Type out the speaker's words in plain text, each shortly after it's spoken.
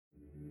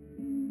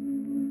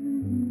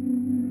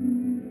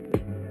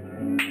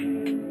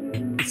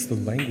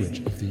the language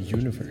of the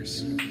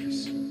universe.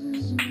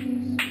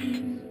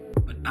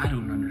 But I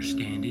don't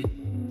understand it.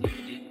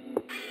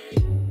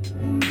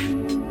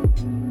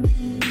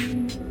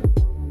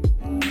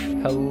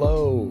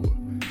 Hello,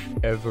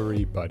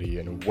 everybody,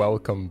 and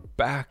welcome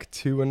back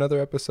to another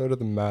episode of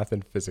the Math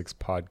and Physics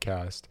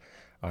Podcast.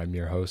 I'm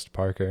your host,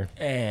 Parker.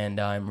 And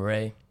I'm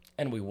Ray.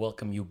 And we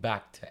welcome you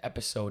back to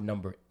episode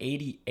number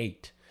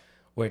 88,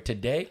 where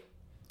today,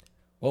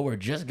 we're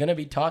just going to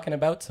be talking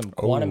about some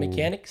quantum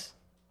mechanics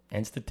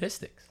and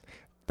statistics.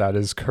 That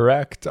is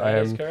correct.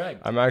 That is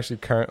correct. I'm actually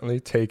currently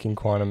taking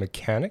quantum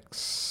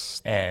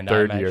mechanics. And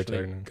third I'm year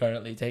actually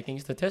currently taking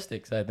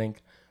statistics. I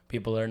think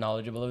people are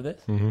knowledgeable of this.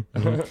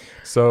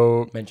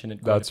 So Mention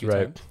it quite that's a few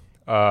right.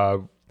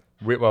 times.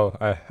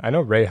 I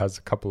know Ray has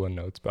a couple of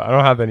notes, but I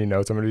don't have any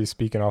notes. I'm going to be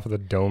speaking off of the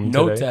dome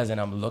Notes today. as in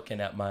I'm looking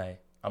at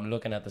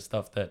the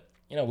stuff that,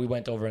 we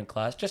went over in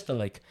class just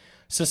to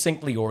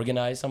succinctly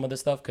organize some of the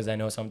stuff. Cause I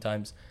know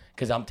sometimes,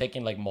 cause I'm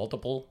taking like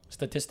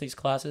statistics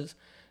classes.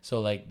 So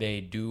like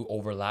they do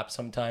overlap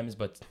sometimes,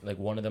 but like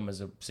one of them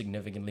is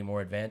significantly more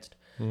advanced.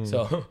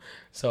 So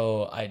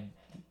I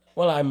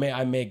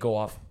may go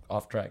off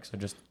track. So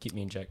just keep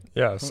me in check.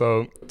 Yeah.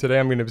 So today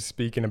I'm going to be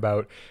speaking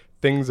about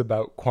things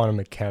about quantum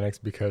mechanics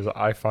because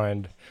I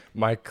find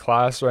my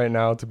class right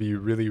now to be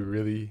really,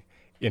 really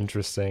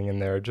interesting.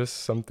 And there are just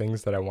some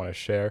things that I want to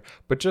share,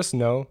 but just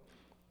know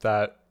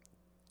that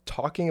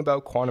talking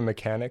about quantum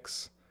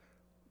mechanics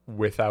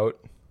without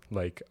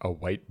like a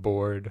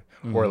whiteboard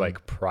or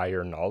like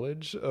prior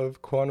knowledge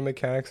of quantum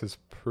mechanics is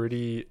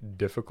pretty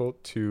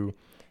difficult to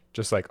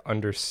just like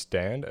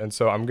understand. And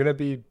so I'm going to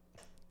be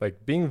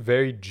like being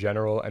very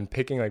general and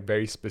picking like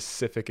very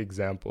specific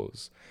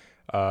examples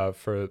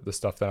for the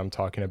stuff that I'm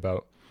talking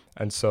about.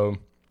 And so,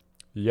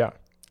 yeah,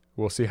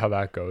 we'll see how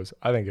that goes.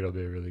 I think it'll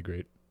be a really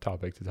great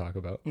topic to talk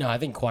about. No, I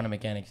think quantum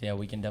mechanics,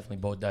 we can definitely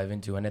both dive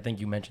into. And I think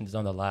you mentioned this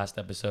on the last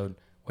episode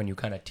when you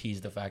kind of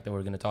teased the fact that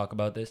we're going to talk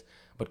about this.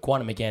 But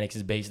quantum mechanics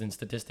is based in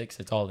statistics.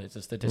 It's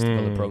a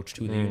statistical approach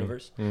to the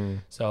universe.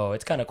 So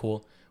it's kind of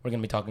cool. We're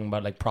going to be talking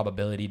about like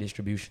probability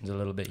distributions a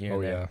little bit here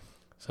and there. Yeah.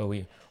 So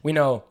we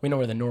know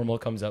where the normal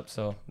comes up.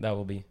 So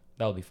that'll be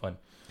fun.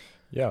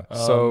 Yeah.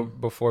 So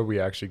before we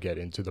actually get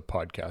into the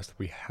podcast,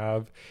 we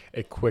have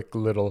a quick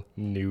little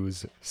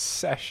news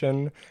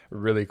session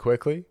really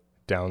quickly.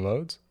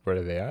 Downloads, where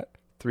are they at?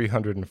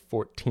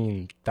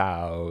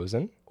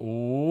 314,000.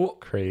 Ooh,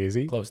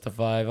 crazy. Close to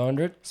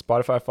 500.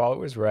 Spotify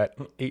followers, we're at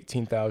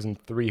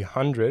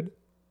 18,300.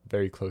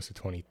 Very close to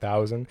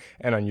 20,000.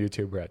 And on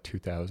YouTube, we're at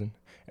 2,000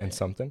 and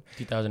something.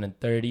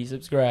 2,030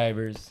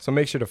 subscribers. So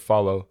make sure to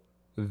follow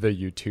the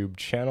YouTube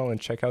channel and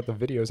check out the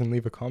videos and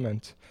leave a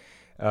comment.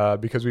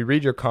 Because we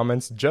read your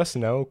comments. Just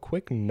know,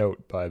 quick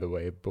note, by the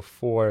way,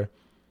 before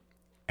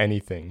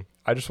anything,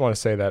 I just want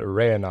to say that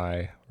Ray and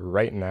I,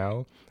 right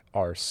now,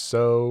 are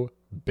so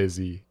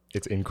busy.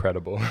 It's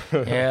incredible.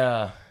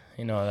 Yeah,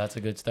 that's a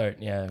good start.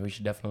 Yeah, we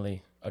should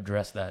definitely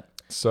address that.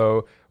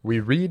 So we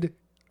read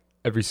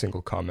every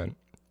single comment.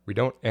 We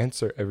don't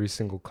answer every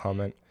single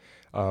comment.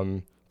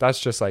 That's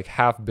just like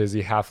half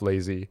busy, half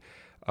lazy.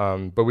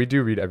 But we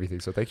do read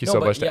everything. So thank you so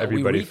much to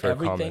everybody for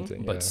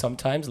commenting. But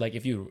sometimes, like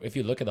if you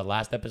look at the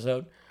last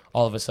episode,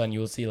 all of a sudden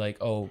you'll see like,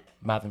 oh,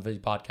 Math and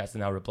Physics Podcast is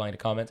now replying to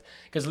comments.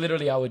 Because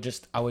literally I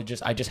just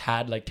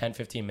had like 10,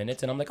 15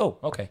 minutes and I'm like, oh,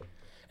 okay.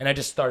 And I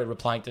just started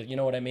replying to, you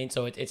know what I mean?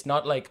 So it's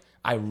not like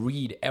I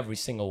read every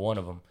single one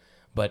of them.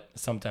 But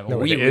sometimes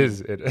we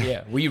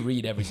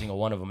read every single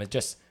one of them. It's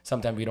just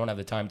sometimes we don't have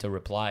the time to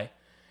reply.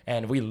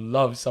 And we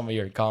love some of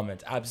your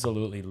comments.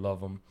 Absolutely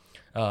love them.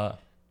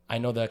 I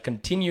know the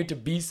continue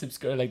to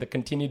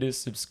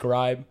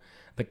subscribe.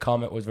 The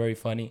comment was very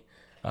funny.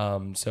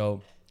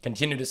 So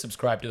continue to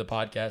subscribe to the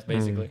podcast,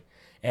 basically.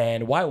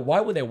 And why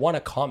would they want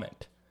to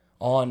comment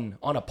on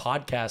a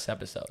podcast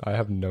episode? I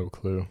have no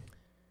clue.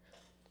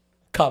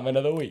 Comment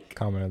of the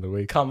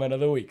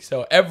week.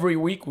 So every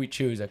week we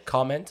choose a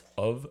comment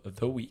of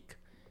the week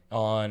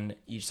on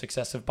each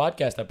successive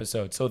podcast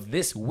episode. So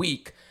this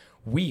week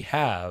we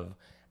have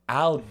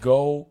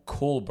Algo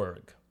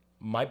Kohlberg.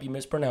 Might be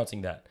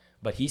mispronouncing that,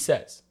 but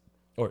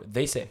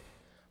they say,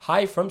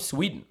 "Hi from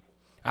Sweden.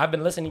 I've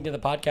been listening to the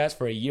podcast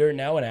for a year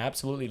now and I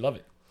absolutely love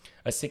it.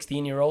 A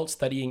 16-year-old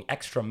studying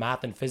extra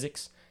math and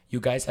physics. You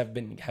guys have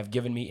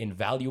given me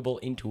invaluable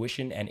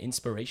intuition and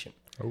inspiration.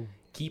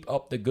 Keep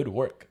up the good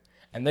work."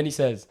 And then they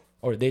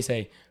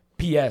say,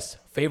 P.S.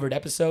 Favorite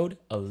episode,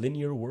 A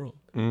Linear World.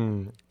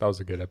 That was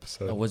a good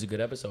episode. That was a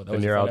good episode.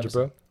 Linear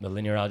algebra? The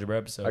linear algebra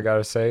episode. I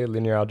gotta say,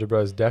 linear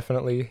algebra is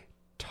definitely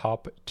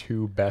top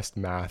 2 best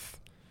math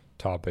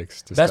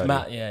topics to study. Best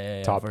math,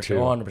 yeah. Top for 2. Sure,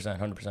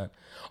 100%.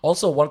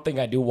 Also, one thing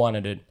I do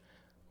wanted to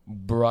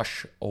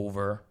brush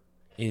over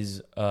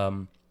is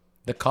the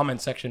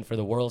comment section for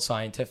the World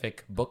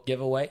Scientific book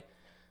giveaway.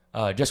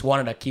 Just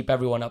wanted to keep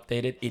everyone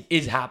updated. It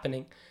is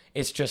happening.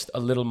 It's just a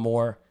little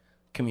more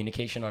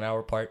communication on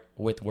our part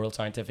with World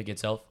Scientific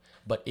itself,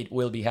 but it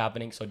will be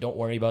happening. So don't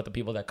worry about the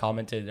people that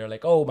commented. They're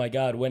like, oh my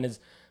God, when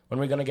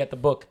we're going to get the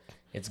book?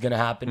 It's going to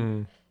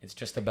happen. It's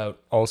just about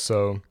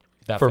also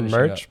that for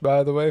merch,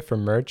 by the way,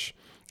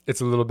 It's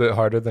a little bit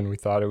harder than we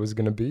thought it was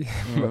going to be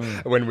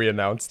when we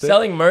announced it.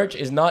 Selling merch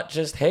is not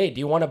just, hey, do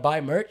you want to buy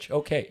merch?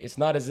 Okay, it's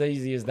not as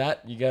easy as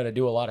that. You got to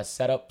do a lot of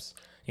setups.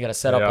 You got to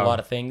set up a lot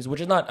of things,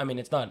 which is not, I mean,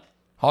 it's not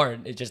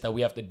hard. It's just that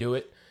we have to do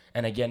it.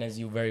 And again, as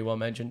you very well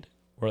mentioned,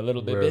 we're a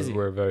little bit busy.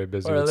 We're very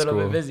busy. We're a little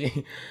bit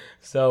busy.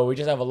 So we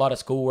just have a lot of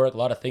schoolwork, a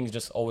lot of things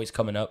just always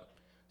coming up.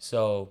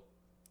 So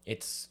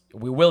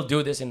we will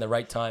do this in the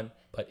right time,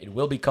 but it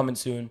will be coming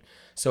soon.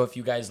 So if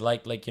you guys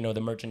like, you know,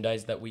 the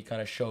merchandise that we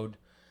kind of showed,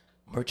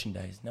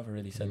 never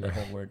really said that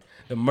whole word.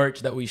 The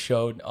merch that we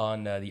showed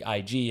on the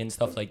IG and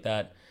stuff like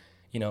that,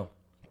 you know,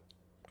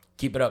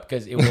 keep it up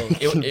because it will.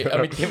 Keep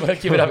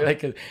it up, like,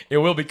 'cause it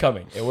will be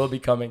coming. It will be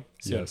coming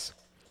soon. Yes.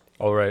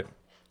 All right.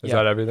 Is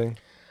that everything?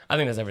 I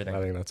think that's everything. I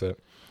think that's it.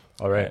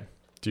 All right. Yeah.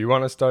 Do you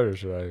want to start or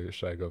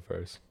should I go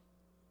first?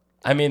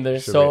 I mean,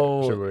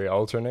 should we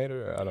alternate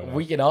or I don't know.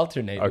 We can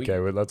alternate. Okay,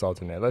 let's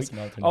alternate.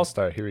 I'll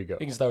start. Here we go.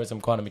 We can start with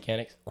some quantum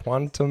mechanics.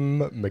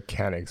 Quantum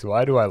mechanics.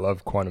 Why do I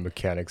love quantum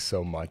mechanics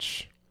so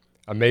much?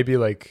 Maybe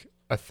like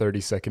a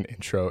 30-second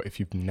intro if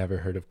you've never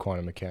heard of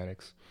quantum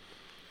mechanics.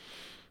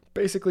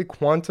 Basically,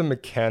 quantum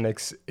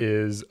mechanics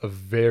is a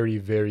very,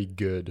 very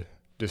good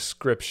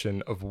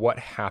description of what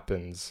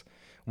happens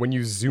when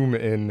you zoom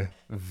in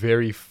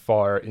very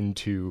far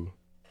into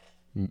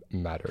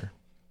matter.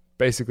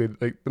 Basically,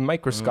 like the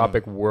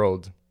microscopic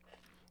world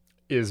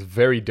is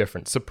very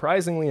different,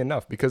 surprisingly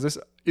enough, because this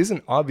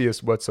isn't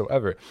obvious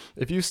whatsoever.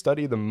 If you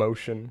study the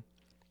motion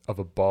of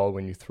a ball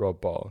when you throw a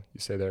ball,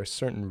 you say there are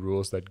certain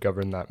rules that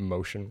govern that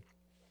motion.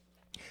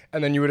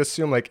 And then you would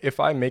assume, like,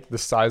 if I make the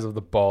size of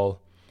the ball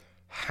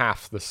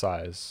half the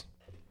size,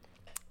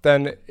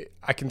 then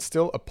I can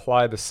still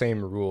apply the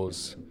same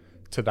rules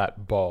to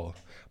that ball.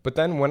 But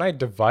then when I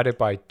divide it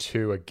by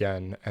 2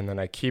 again, and then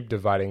I keep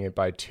dividing it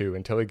by 2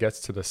 until it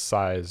gets to the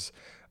size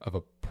of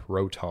a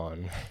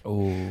proton.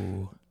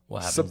 Ooh,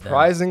 what happens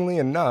surprisingly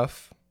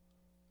enough,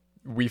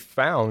 we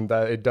found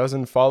that it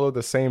doesn't follow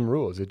the same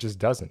rules. It just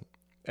doesn't.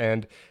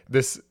 And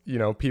this, you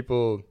know,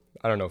 people,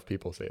 I don't know if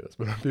people say this,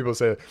 but people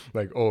say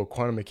like, oh,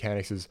 quantum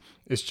mechanics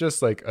it's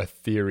just like a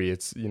theory.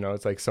 It's, you know,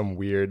 it's like some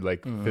weird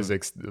like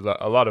physics,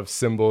 a lot of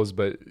symbols,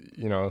 but,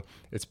 you know,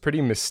 it's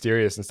pretty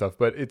mysterious and stuff.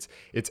 But it's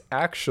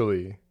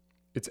actually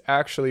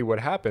what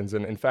happens.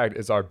 And in fact,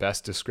 it's our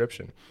best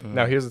description.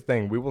 Now, here's the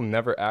thing. We will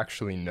never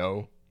actually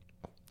know,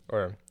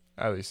 or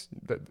at least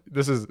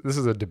this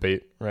is a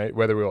debate, right?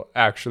 Whether we'll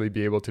actually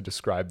be able to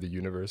describe the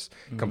universe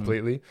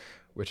completely,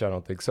 which I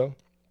don't think so.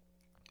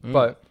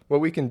 But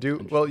what we can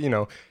do, well, you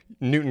know,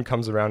 Newton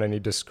comes around and he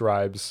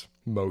describes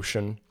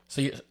motion.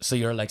 So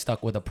you're like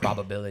stuck with a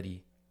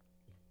probability.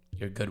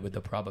 You're good with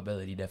the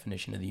probability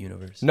definition of the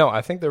universe. No,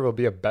 I think there will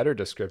be a better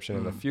description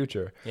in the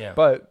future. Yeah.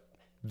 But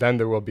then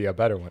there will be a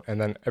better one.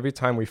 And then every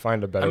time we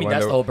find a better one. I mean,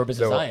 that's the whole purpose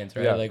of science,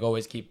 right? Yeah. Like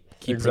always keep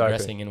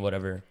progressing in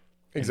whatever.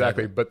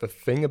 Exactly. But the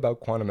thing about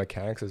quantum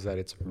mechanics is that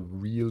it's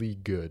really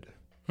good.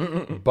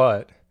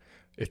 But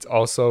it's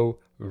also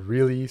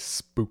really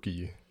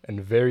spooky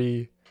and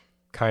very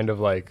kind of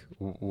like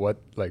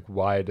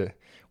why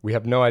we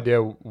have no idea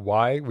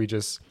why. We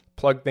just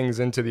plug things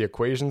into the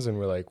equations and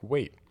we're like,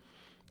 wait,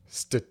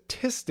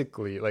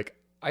 statistically, like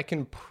I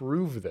can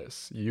prove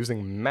this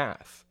using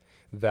math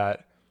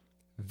that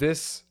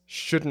this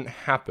shouldn't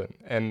happen.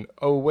 And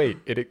oh wait,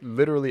 it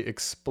literally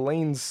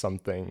explains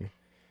something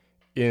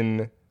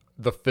in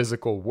the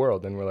physical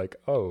world. And we're like,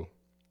 oh,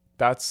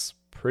 that's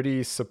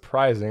pretty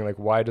surprising. Like,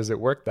 why does it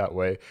work that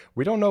way?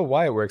 We don't know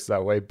why it works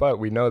that way, but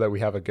we know that we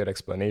have a good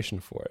explanation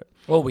for it.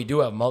 Well, we do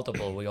have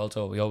multiple. We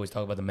always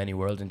talk about the many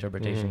worlds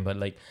interpretation, but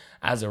like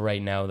as of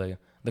right now, the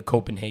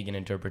Copenhagen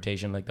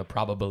interpretation, like the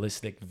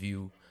probabilistic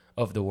view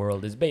of the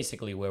world, is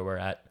basically where we're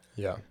at.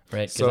 Yeah.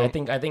 Right. Because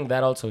I think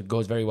that also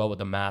goes very well with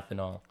the math and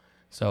all.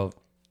 So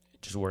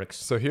it just works.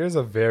 So here's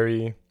a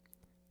very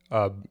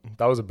that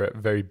was a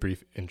very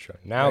brief intro.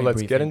 Now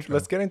let's get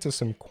into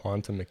some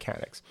quantum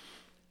mechanics.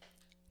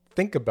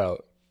 Think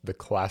about the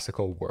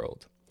classical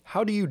world.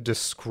 How do you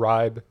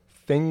describe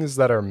things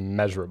that are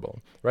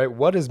measurable, right?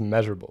 What is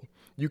measurable?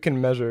 You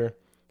can measure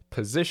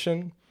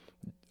position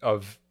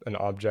of an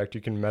object.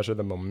 You can measure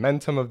the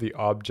momentum of the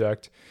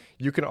object.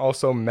 You can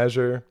also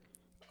measure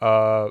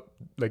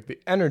like the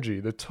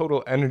energy, the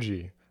total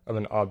energy of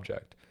an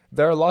object.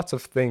 There are lots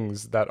of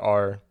things that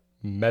are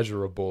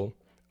measurable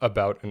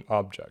about an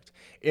object.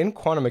 In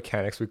quantum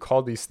mechanics, we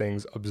call these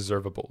things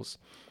observables.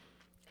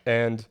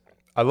 And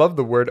I love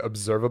the word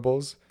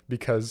observables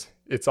because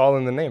it's all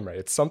in the name, right?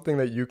 It's something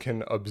that you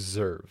can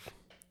observe.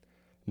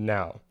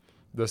 Now,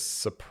 the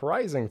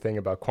surprising thing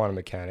about quantum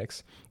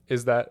mechanics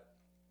is that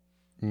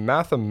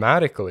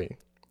mathematically,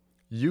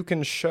 you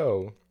can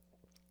show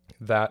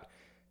that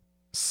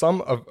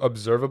some of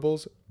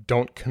observables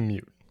don't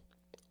commute.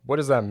 What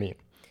does that mean?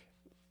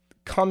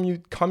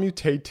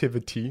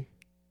 Commutativity,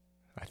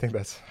 I think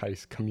that's how you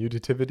say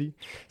commutativity,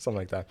 something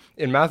like that.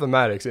 In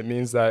mathematics, it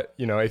means that,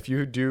 you know, if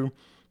you do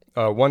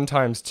 1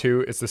 times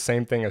 2, it's the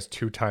same thing as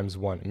 2 times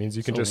 1. It means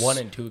you can just 1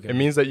 and 2. It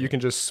means that you can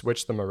just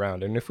switch them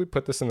around. And if we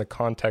put this in the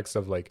context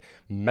of like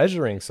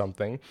measuring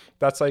something,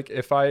 that's like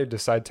if I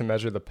decide to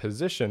measure the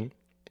position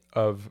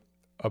of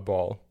a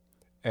ball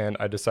and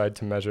I decide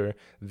to measure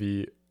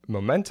the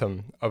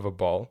momentum of a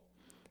ball,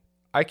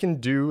 I can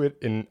do it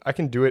in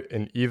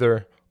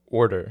either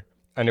order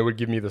and it would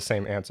give me the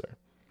same answer,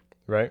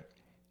 right?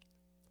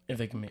 If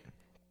they commute,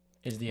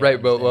 is the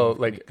Right, well, understanding of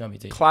like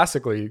commutation.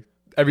 classically,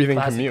 everything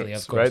Classically, commutes,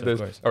 of course, right? of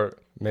course. Or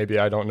maybe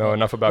I don't know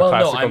enough about Well,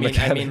 no, classical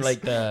mechanics. I mean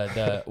like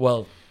the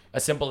well, a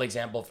simple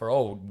example for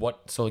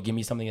so give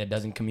me something that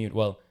doesn't commute.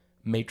 Well,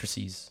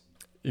 matrices.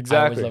 Exactly.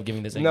 I always love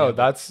giving this No, example.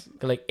 that's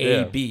 'Cause like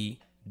AB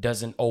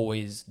doesn't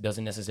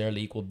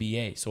necessarily equal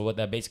BA. So what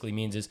that basically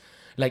means is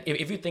like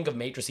if you think of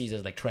matrices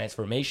as like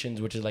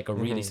transformations, which is like a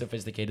really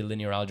sophisticated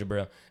linear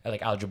algebra,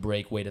 like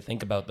algebraic way to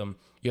think about them,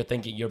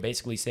 you're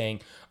basically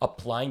saying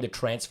applying the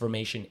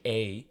transformation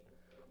A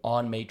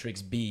on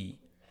matrix B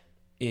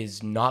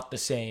is not the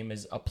same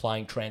as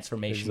applying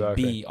transformation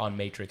B on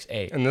matrix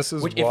A. And this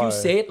is which why if you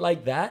say it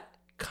like that,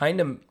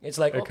 it's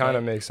like it kind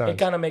of makes sense. It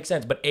kind of makes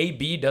sense. But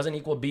AB doesn't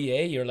equal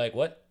BA. You're like,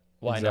 what?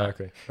 Why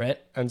Exactly. not? Right?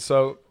 And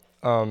so,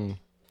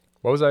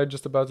 what was I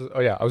just about to? Oh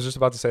yeah, I was just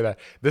about to say that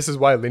this is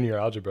why linear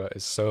algebra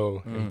is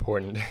so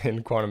important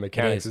in quantum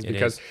mechanics, is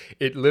because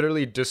it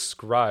literally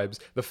describes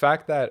the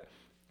fact that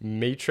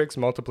matrix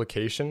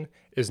multiplication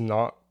is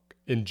not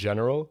in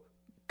general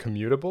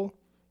commutable,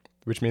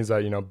 which means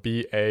that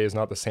BA is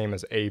not the same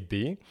as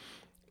AB,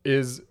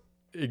 is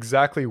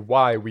exactly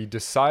why we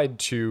decide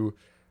to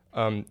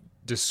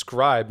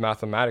describe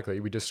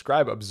mathematically, we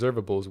describe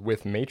observables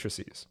with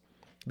matrices.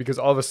 Because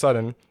all of a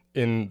sudden,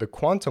 in the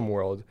quantum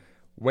world,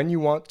 when you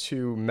want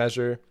to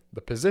measure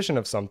the position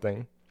of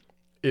something,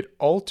 it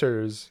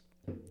alters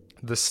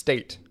the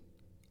state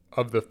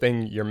of the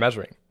thing you're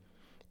measuring.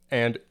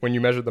 And when you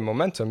measure the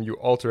momentum, you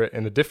alter it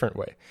in a different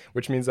way,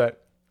 which means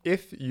that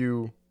if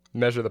you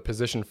measure the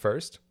position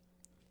first,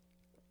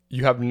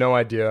 you have no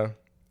idea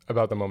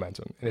about the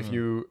momentum. And if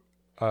you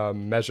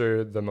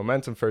measure the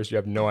momentum first, you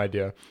have no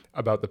idea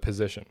about the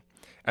position.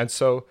 And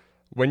so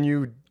when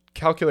you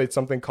calculate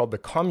something called the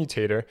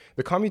commutator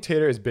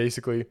is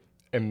basically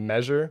a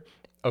measure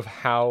of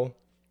how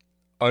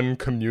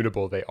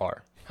uncommutable they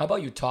are. How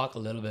about you talk a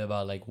little bit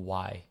about like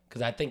why?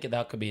 Because I think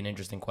that could be an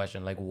interesting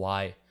question. Like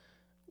why,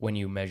 when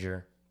you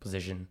measure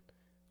position,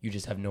 you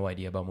just have no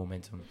idea about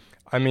momentum.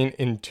 I mean,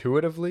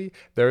 intuitively,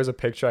 there is a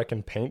picture I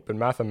can paint, but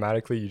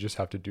mathematically, you just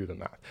have to do the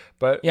math.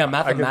 But yeah,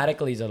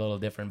 mathematically is a little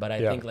different, but I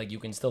think like you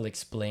can still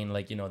explain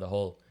like,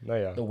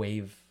 the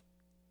wave.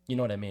 You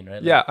know what I mean,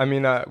 right? Yeah, I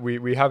mean,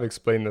 we have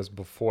explained this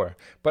before,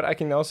 but I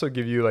can also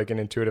give you like an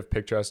intuitive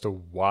picture as to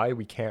why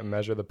we can't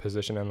measure the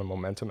position and the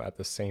momentum at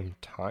the same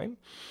time.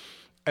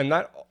 And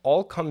that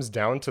all comes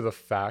down to the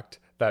fact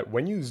that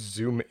when you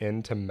zoom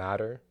into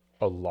matter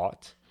a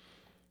lot,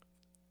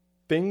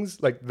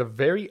 things like the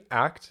very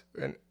act,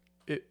 and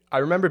I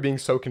remember being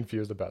so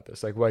confused about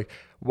this. Like,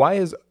 why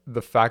is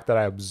the fact that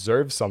I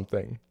observe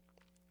something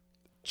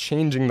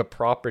changing the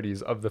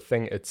properties of the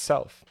thing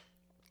itself?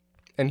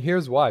 And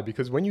here's why.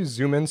 Because when you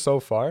zoom in so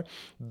far,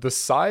 the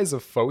size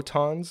of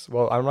photons,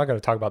 well, I'm not going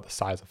to talk about the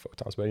size of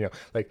photons, but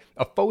like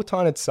a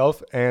photon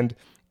itself and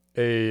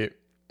a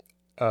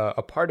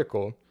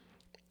particle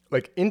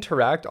like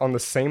interact on the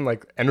same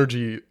like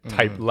energy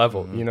type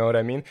level. You know what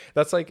I mean?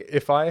 That's like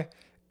if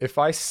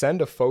I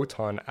send a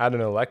photon at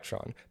an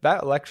electron,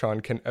 that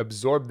electron can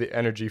absorb the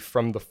energy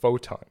from the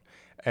photon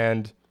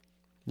and,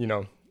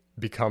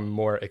 become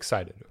more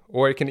excited.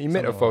 Or it can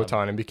emit a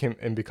photon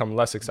and become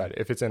less excited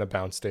if it's in a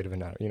bound state of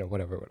an atom,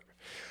 whatever.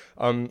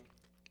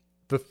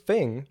 The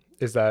thing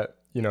is that,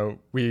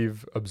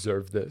 we've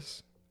observed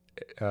this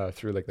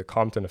through like the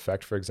Compton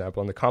effect, for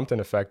example. And the Compton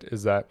effect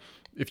is that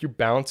if you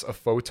bounce a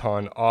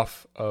photon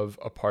off of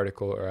a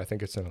particle, or I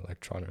think it's an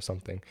electron or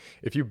something,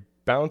 if you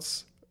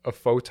bounce a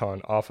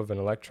photon off of an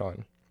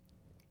electron,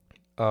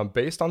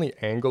 based on the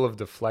angle of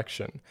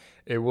deflection,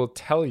 it will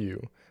tell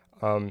you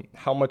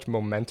how much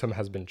momentum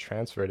has been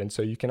transferred. And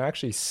so you can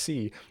actually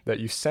see that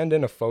you send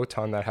in a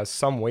photon that has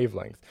some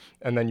wavelength,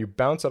 and then you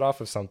bounce it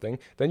off of something,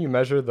 then you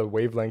measure the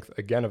wavelength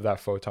again of that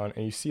photon,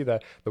 and you see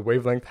that the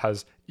wavelength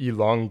has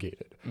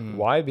elongated.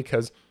 Why?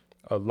 Because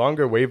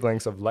longer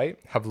wavelengths of light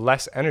have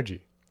less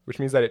energy, which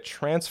means that it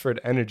transferred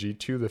energy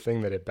to the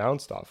thing that it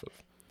bounced off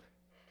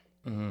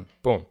of.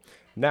 Boom.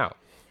 Now,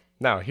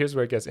 here's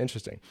where it gets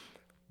interesting.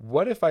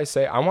 What if I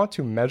say I want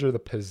to measure the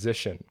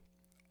position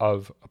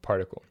of a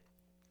particle?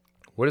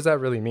 What does that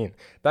really mean?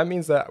 That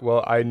means that,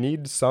 well, I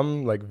need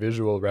some like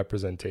visual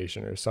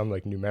representation or some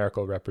like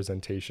numerical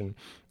representation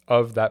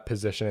of that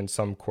position in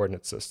some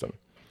coordinate system.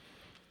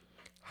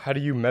 How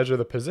do you measure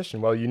the position?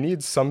 Well, you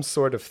need some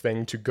sort of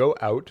thing to go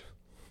out,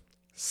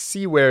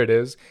 see where it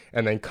is,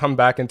 and then come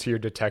back into your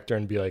detector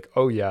and be like,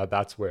 oh yeah,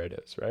 that's where it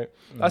is, right?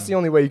 That's the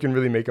only way you can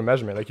really make a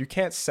measurement. Like you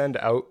can't send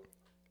out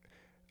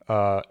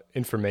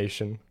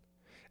information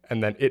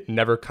and then it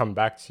never come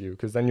back to you,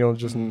 because then you'll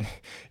just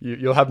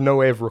you'll have no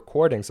way of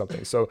recording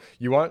something. So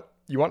you want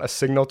a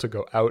signal to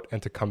go out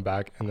and to come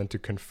back and then to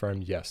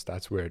confirm, yes,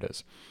 that's where it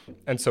is.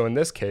 And so in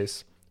this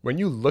case, when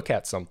you look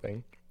at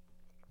something,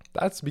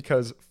 that's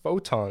because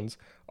photons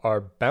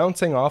are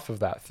bouncing off of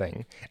that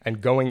thing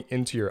and going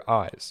into your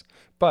eyes.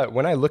 But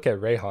when I look at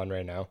Rayhan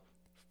right now,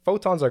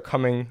 photons are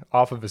coming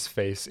off of his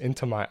face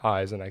into my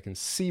eyes, and I can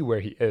see where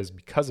he is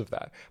because of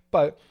that.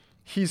 But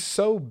he's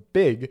so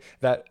big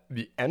that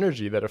the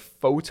energy that a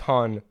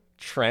photon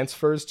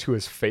transfers to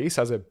his face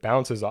as it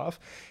bounces off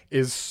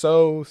is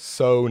so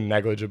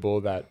negligible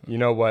that, you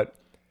know what,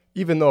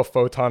 even though a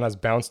photon has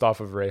bounced off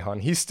of Rayhan,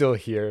 he's still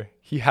here.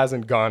 He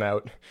hasn't gone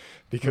out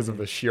because of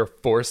the sheer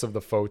force of the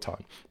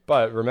photon.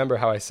 But remember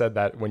how I said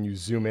that when you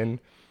zoom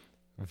in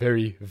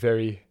very,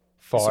 very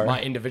far. So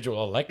my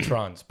individual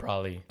electrons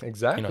probably.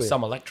 Exactly.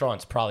 Some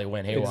electrons probably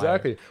went haywire.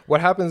 Exactly. What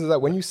happens is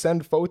that when you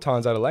send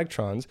photons at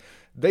electrons,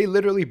 they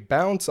literally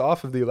bounce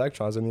off of the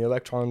electrons and the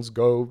electrons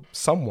go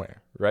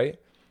somewhere, right?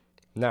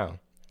 Now,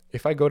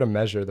 if I go to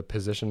measure the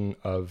position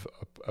of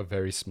a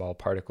very small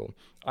particle,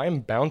 I am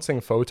bouncing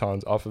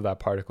photons off of that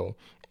particle,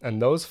 and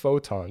those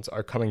photons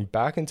are coming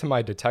back into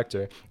my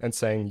detector and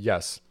saying,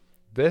 yes,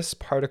 this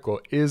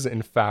particle is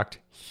in fact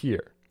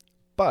here.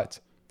 But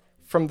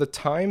from the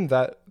time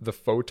that the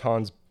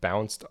photons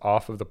bounced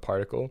off of the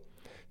particle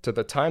to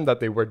the time that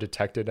they were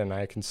detected and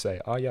I can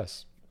say,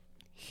 yes,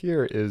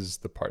 here is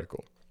the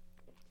particle.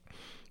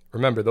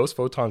 Remember, those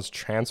photons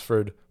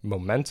transferred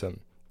momentum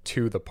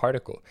to the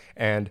particle,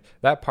 and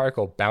that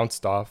particle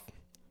bounced off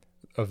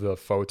of the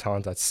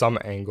photons at some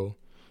angle.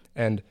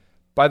 And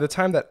by the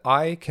time that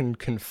I can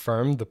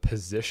confirm the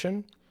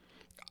position,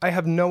 I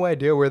have no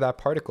idea where that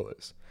particle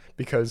is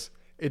because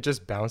it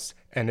just bounced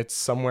and it's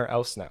somewhere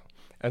else now.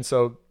 And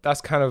so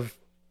that's kind of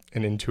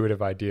an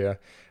intuitive idea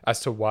as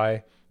to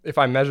why if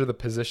I measure the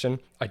position,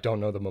 I don't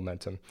know the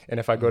momentum.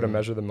 And if I go to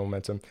measure the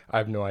momentum, I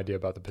have no idea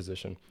about the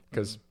position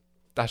because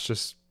that's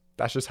just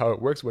how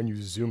it works when you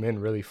zoom in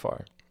really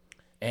far.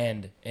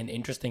 And an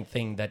interesting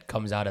thing that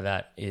comes out of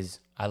that is,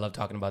 I love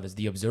talking about this,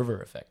 the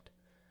observer effect.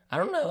 I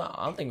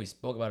don't think we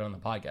spoke about it on the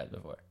podcast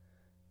before.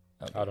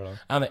 I don't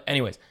know.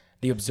 Anyways,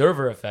 the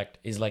observer effect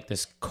is like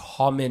this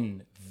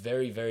common,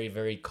 very, very,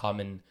 very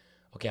common.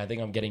 Okay, I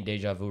think I'm getting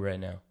deja vu right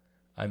now.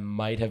 I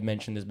might have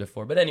mentioned this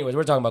before. But anyways,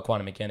 we're talking about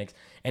quantum mechanics,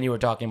 and you were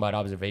talking about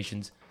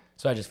observations.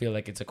 So I just feel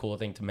like it's a cool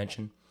thing to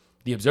mention.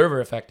 The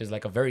observer effect is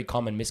like a very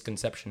common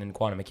misconception in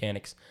quantum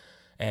mechanics.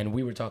 And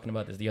we were talking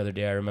about this the other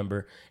day, I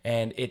remember.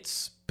 And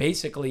it's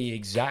basically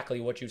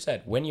exactly what you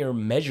said. When you're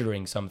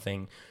measuring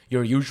something,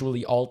 you're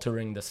usually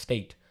altering the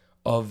state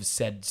of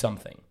said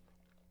something.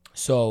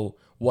 So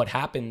what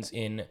happens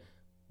in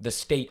the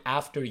state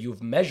after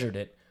you've measured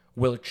it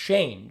will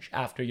change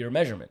after your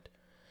measurement.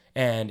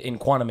 And in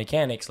quantum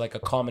mechanics, like a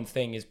common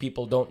thing is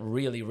people don't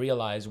really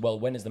realize, well,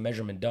 when is the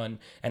measurement done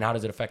and how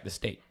does it affect the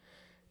state?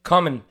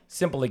 Common,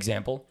 simple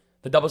example,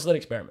 the double slit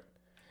experiment.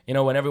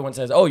 When everyone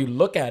says, oh, you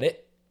look at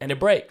it, and it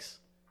breaks.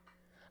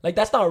 Like,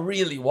 that's not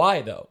really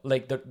why, though.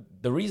 Like,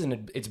 the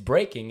reason it's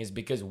breaking is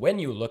because when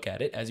you look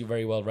at it, as you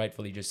very well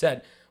rightfully just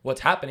said,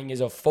 what's happening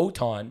is a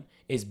photon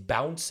is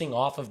bouncing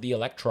off of the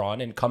electron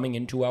and coming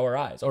into our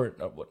eyes. Or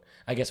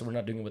I guess we're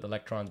not doing it with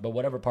electrons, but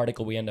whatever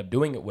particle we end up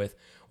doing it with,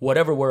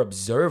 whatever we're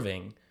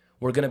observing,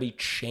 we're going to be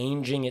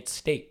changing its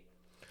state.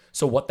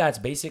 So what that's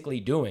basically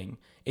doing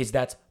is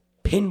that's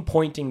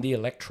pinpointing the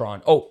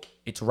electron. Oh,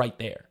 it's right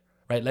there.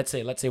 Right? Let's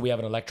say we have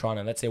an electron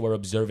and let's say we're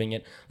observing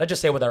it. Let's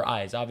just say with our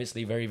eyes.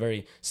 Obviously, very,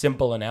 very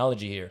simple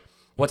analogy here.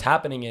 What's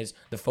happening is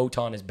the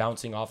photon is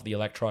bouncing off the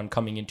electron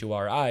coming into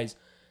our eyes.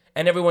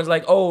 And everyone's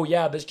like, oh,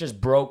 yeah, this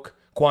just broke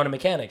quantum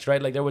mechanics,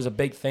 right? Like there was a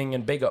big thing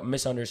and big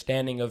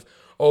misunderstanding of,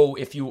 oh,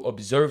 if you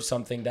observe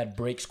something, that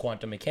breaks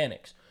quantum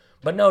mechanics.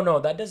 But no,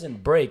 that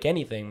doesn't break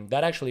anything.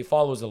 That actually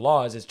follows the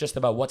laws. It's just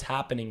about what's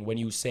happening when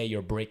you say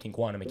you're breaking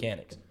quantum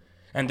mechanics.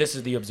 And this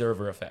is the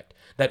observer effect.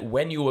 That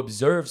when you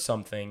observe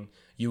something,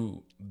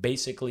 you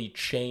basically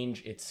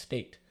change its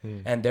state.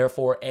 And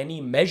therefore, any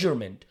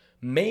measurement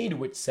made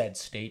with said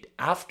state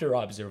after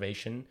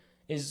observation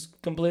is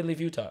completely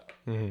futile.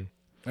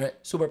 Right?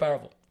 Super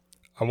powerful.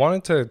 I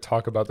wanted to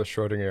talk about the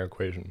Schrodinger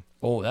equation.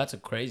 Oh, that's a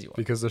crazy one.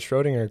 Because the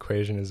Schrodinger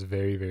equation is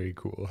very, very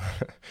cool.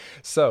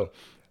 So,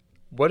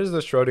 what is the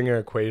Schrodinger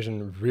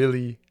equation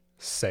really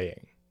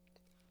saying?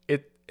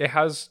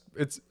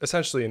 It's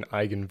essentially an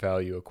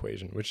eigenvalue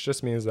equation, which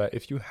just means that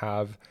if you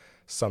have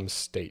some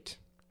state,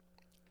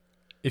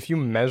 if you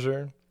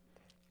measure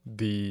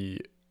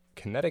the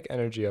kinetic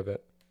energy of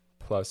it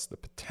plus the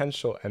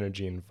potential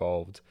energy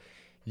involved,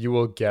 you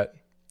will get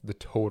the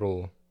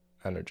total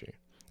energy.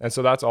 And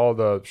so that's all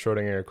the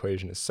Schrodinger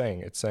equation is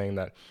saying. It's saying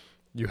that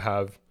you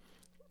have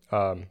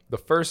the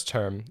first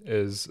term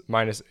is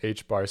minus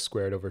h bar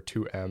squared over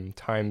 2m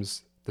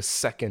times the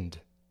second,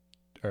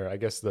 or I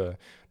guess the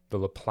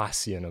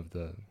Laplacian of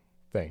the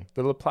thing.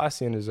 The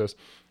Laplacian is just,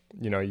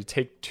 you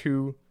take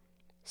two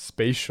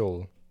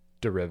spatial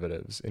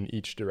derivatives in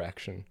each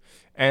direction.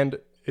 And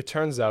it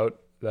turns out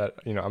that,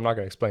 I'm not going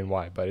to explain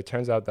why, but it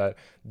turns out that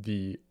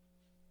the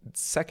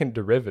second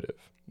derivative,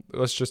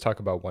 let's just talk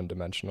about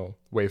one-dimensional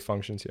wave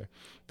functions here.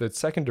 The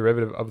second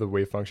derivative of the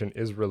wave function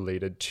is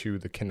related to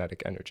the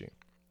kinetic energy.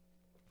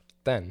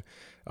 Then,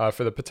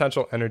 for the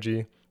potential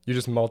energy, you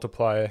just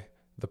multiply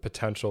the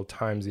potential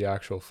times the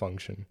actual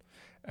function.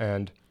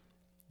 And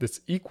that's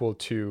equal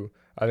to,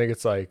 I think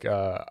it's like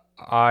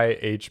I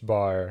h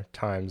bar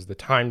times the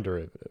time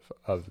derivative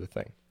of the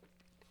thing.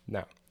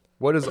 Now,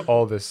 what does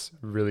all this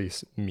really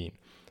mean?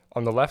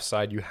 On the left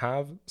side, you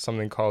have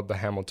something called the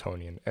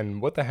Hamiltonian.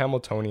 And what the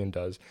Hamiltonian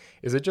does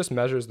is it just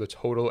measures the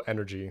total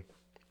energy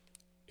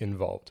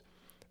involved.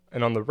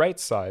 And on the right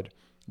side,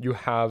 you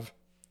have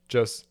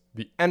just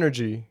the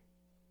energy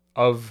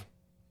of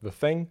the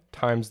thing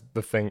times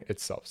the thing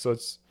itself. So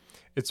it's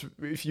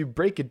if you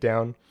break it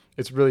down,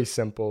 it's really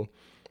simple,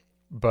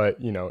 but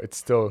it's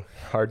still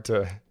hard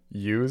to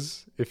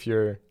use if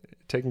you're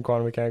taking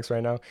quantum mechanics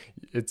right now.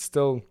 It's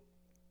still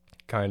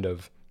kind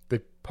of, they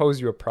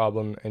pose you a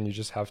problem and you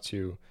just have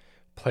to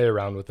play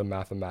around with the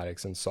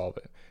mathematics and solve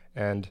it.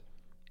 And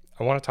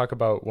I want to talk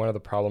about one of the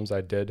problems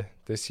I did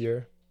this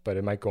year, but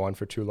it might go on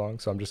for too long,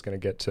 so I'm just going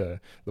to get to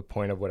the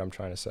point of what I'm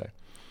trying to say.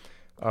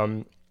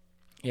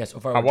 So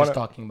far we're just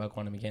talking about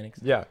quantum mechanics.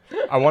 Yeah,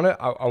 I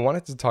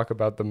wanted to talk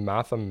about the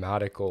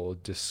mathematical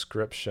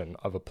description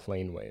of a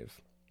plane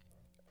wave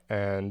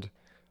and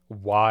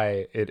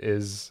why it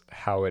is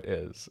how it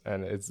is.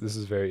 And this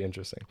is very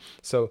interesting.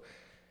 So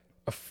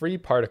a free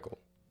particle,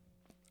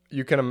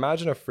 you can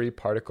imagine a free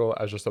particle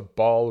as just a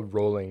ball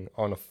rolling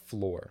on a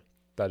floor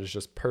that is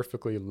just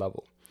perfectly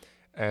level.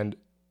 And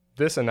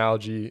this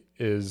analogy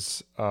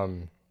is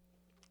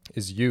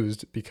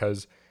used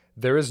because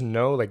there is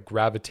no like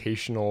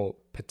gravitational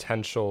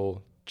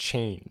potential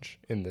change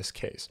in this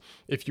case.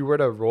 If you were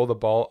to roll the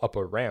ball up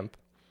a ramp,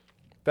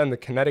 then the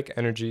kinetic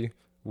energy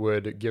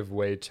would give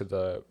way to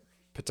the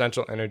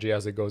potential energy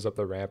as it goes up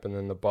the ramp, and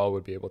then the ball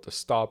would be able to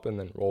stop and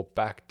then roll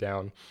back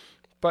down.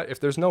 But if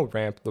there's no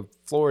ramp, the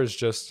floor is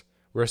just,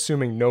 we're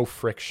assuming no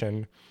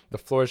friction, the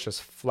floor is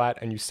just flat,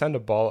 and you send a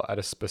ball at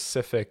a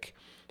specific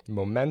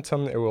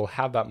momentum, it will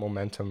have that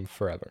momentum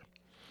forever.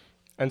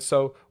 And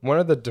so one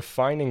of the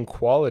defining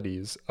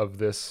qualities of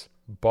this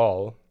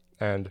ball,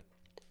 and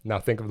now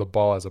think of the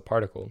ball as a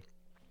particle.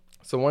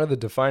 So one of the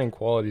defining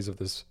qualities of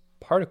this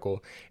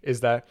particle is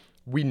that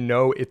we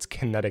know its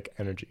kinetic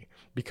energy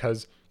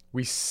because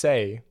we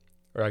say,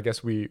 or I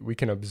guess we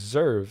can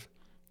observe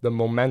the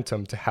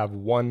momentum to have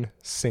one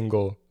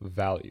single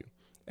value.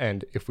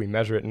 And if we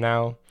measure it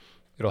now,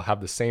 it'll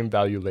have the same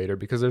value later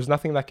because there's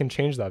nothing that can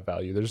change that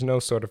value. There's no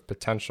sort of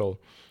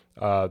potential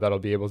that'll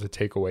be able to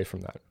take away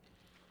from that.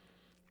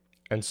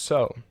 And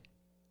so,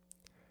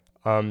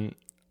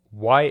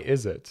 why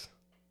is it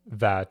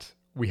that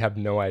we have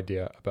no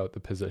idea about the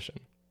position?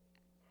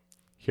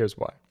 Here's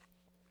why.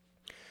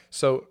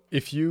 So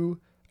if you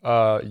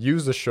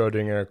use the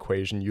Schrodinger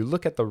equation, you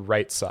look at the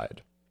right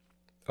side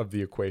of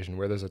the equation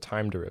where there's a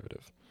time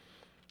derivative.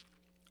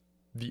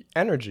 The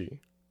energy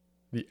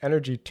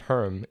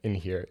term in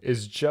here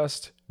is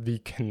just the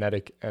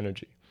kinetic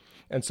energy.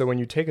 And so when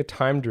you take a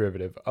time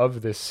derivative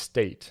of this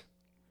state,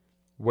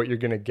 what you're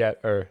going to get,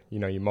 or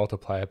you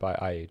multiply it by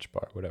IH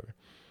bar, whatever.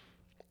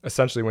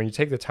 Essentially, when you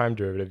take the time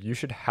derivative, you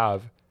should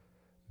have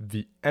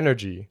the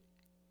energy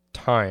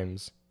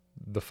times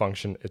the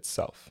function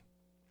itself.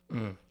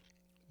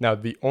 Now,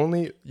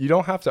 you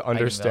don't have to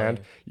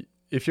understand,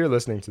 if you're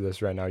listening to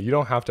this right now, you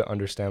don't have to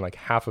understand like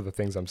half of the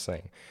things I'm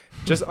saying.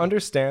 Just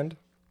understand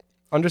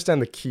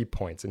the key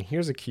points. And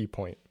here's a key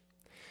point.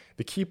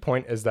 The key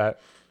point is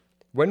that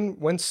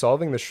when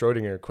solving the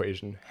Schrodinger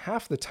equation,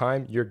 half the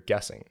time you're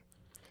guessing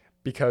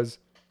because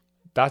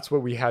that's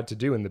what we had to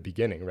do in the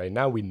beginning, right?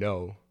 Now we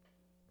know,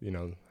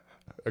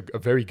 a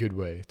very good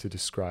way to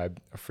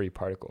describe a free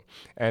particle.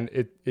 And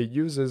it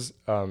uses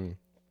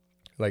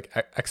like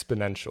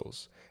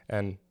exponentials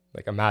and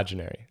like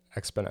imaginary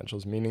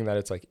exponentials, meaning that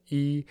it's like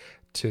e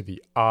to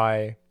the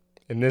I,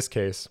 in this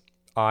case,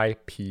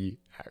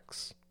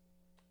 IPX.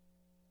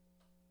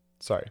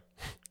 Sorry,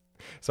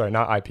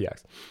 not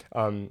IPX.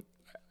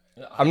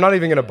 I'm not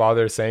even going to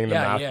bother saying the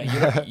math.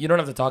 Yeah, you don't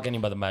have to talk any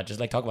about the math.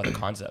 Just like talk about the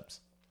concepts.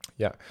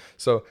 Yeah.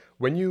 So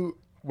when you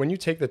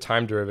take the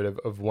time derivative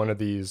of one of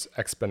these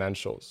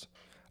exponentials,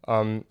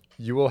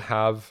 you will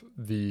have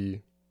the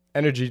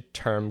energy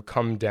term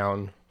come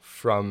down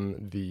from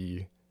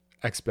the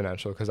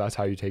exponential because that's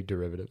how you take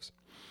derivatives,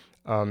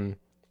 and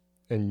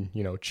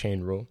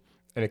chain rule,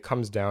 and it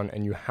comes down,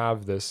 and you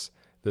have this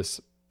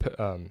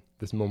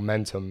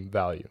momentum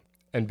value,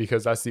 and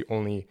because that's the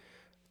only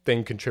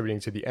thing contributing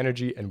to the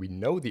energy, and we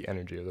know the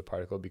energy of the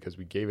particle because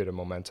we gave it a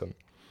momentum.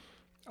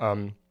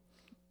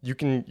 You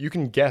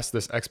can guess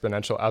this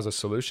exponential as a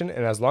solution,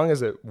 and as long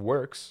as it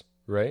works,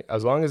 right?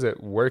 As long as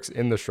it works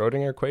in the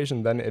Schrodinger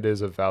equation, then it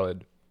is a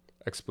valid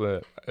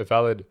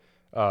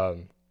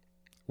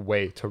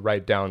way to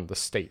write down the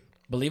state.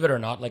 Believe it or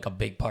not, like a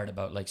big part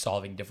about like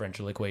solving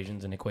differential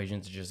equations and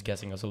equations is just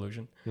guessing a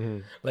solution. Mm-hmm.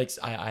 Like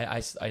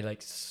I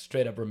like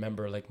straight up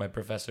remember like my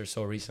professor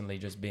so recently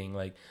just being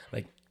like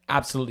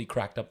absolutely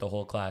cracked up the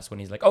whole class when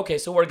he's like, okay,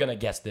 so we're gonna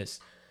guess this.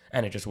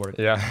 And it just worked.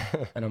 Yeah.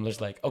 And I'm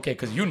just like, okay,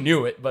 because you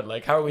knew it, but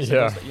like, how are we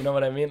supposed to, you know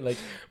what I mean? Like,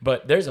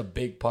 but there's a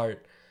big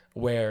part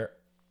where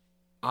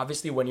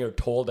obviously when you're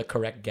told a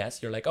correct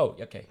guess, you're like, oh,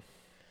 okay.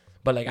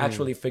 But like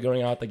actually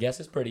figuring out the guess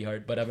is pretty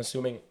hard. But I'm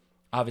assuming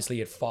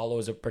obviously it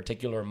follows a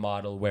particular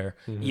model where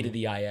e to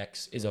the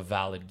ix is a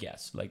valid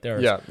guess. Like there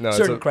are Yeah, no,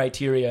 certain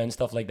criteria and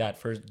stuff like that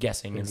for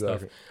guessing and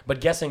Exactly. stuff.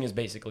 But guessing is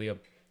basically a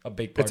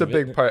big part It's a of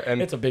big it. part,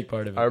 and It's a big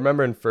part of I it.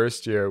 remember in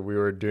first year we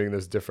were doing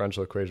this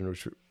differential equation,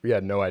 which we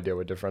had no idea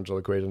what differential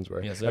equations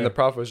were. Yes, And the sir.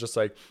 prof was just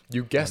like,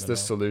 "You guess don't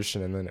this know.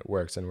 solution, and then it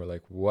works." And we're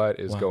like, "What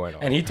is Wow. going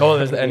on?" And he told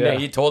us, Yeah.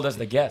 he told us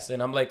the guess,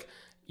 and I'm like,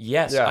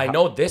 yes, Yeah, I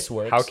know this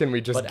works. how can we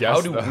just but guess?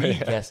 how do though? we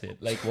Yeah. guess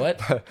it? Like what?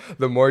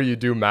 The more you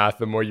do math,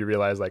 the more you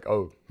realize, like,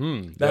 oh,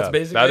 That's yeah,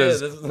 basically that it. is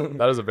This is-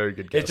 that is a very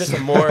good guess. It's just a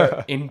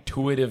more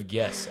intuitive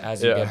guess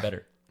as you Yeah. get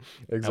better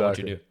at exactly. what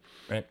you do.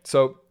 Right?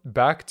 So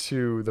back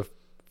to the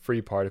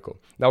free particle.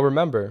 Now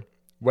remember,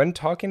 when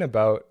talking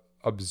about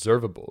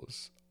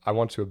observables, I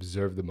want to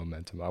observe the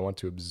momentum. I want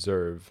to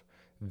observe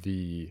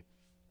the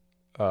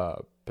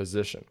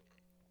position.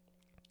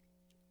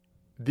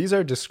 These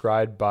are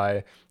described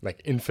by like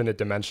infinite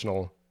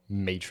dimensional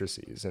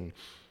matrices, and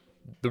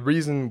the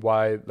reason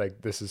why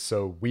like this is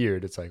so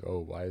weird, it's like, oh,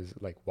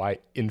 why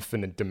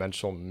infinite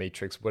dimensional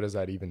matrix? What does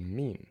that even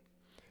mean?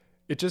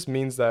 It just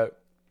means that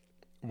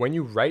when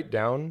you write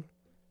down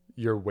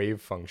your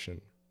wave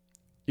function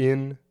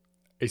in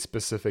a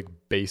specific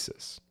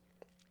basis,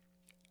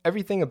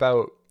 everything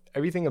about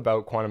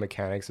quantum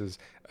mechanics is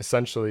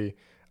essentially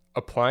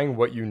applying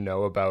what you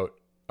know about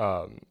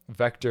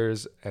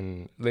vectors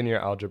and linear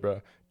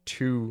algebra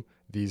to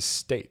these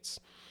states.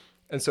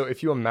 And so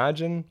if you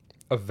imagine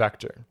a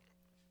vector,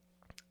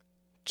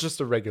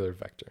 just a regular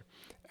vector,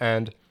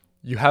 and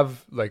you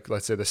have, like,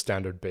 let's say the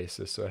standard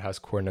basis, so it has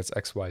coordinates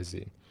x, y,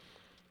 z.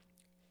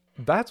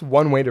 That's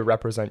one way to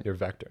represent your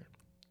vector,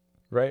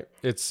 right?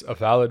 It's a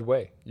valid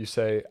way. You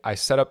say, I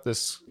set up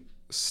this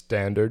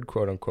standard,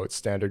 quote unquote,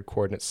 standard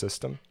coordinate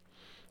system,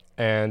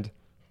 and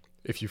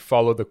if you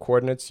follow the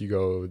coordinates, you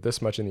go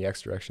this much in the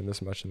x direction,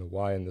 this much in the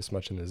y, and this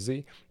much in the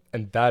z,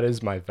 and that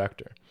is my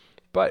vector.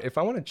 But if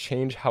I want to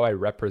change how I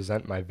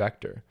represent my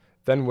vector,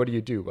 then what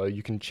do? Well,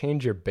 you can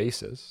change your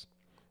basis,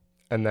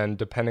 and then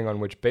depending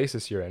on which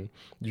basis you're in,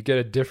 you get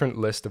a different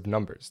list of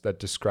numbers that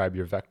describe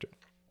your vector.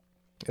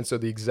 And so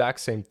the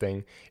exact same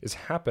thing is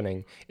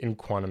happening in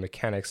quantum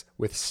mechanics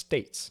with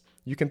states.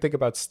 You can think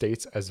about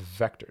states as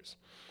vectors,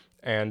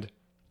 and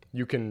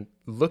you can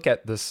look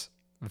at this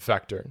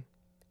vector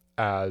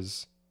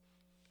as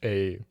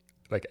in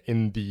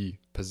the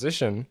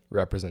position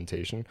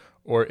representation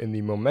or in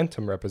the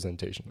momentum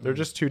representation. They're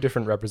just two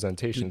different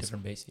representations,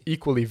 Different bases.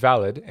 equally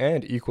valid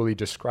and equally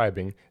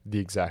describing the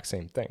exact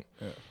same thing.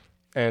 Yeah.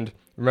 And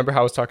remember how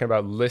I was talking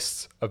about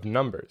lists of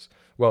numbers?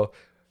 Well,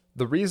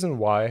 the reason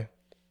why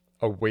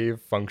a wave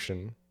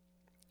function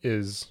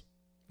is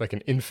like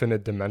an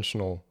infinite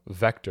dimensional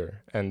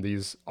vector, and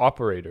these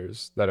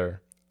operators that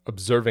are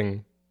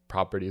observing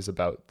properties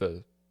about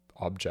the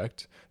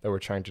object that we're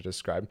trying to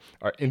describe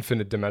are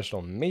infinite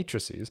dimensional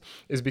matrices,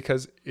 is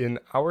because in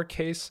our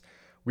case,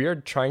 we are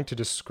trying to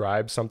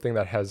describe something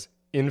that has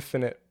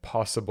infinite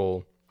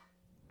possible,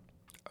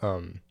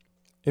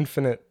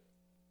 infinite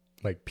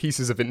like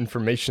pieces of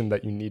information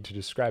that you need to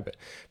describe it.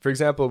 For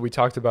example, we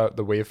talked about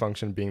the wave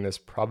function being this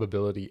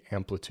probability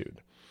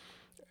amplitude.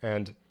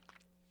 And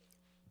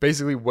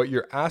basically what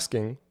you're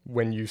asking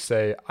when you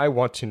say, I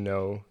want to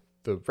know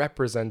the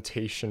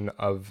representation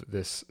of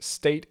this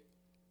state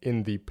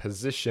in the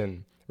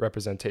position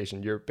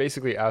representation, you're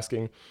basically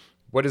asking,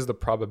 what is the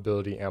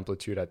probability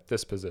amplitude at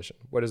this position?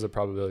 What is the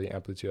probability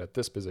amplitude at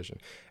this position?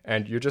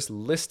 And you're just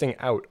listing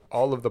out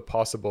all of the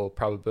possible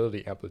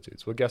probability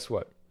amplitudes. Well, guess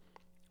what?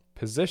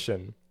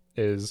 Position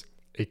is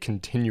a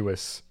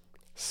continuous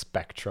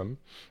spectrum.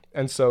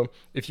 And so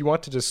if you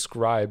want to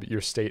describe your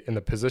state in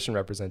the position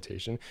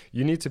representation,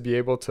 you need to be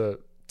able to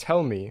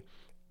tell me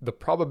the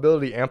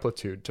probability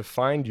amplitude to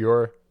find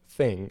your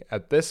thing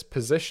at this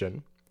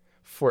position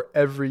for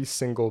every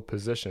single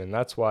position. And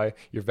that's why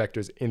your vector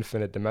is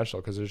infinite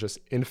dimensional, because there's just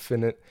an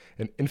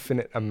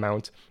infinite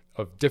amount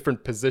of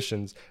different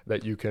positions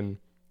that you can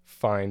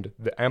find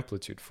the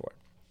amplitude for.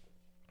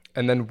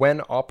 And then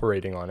when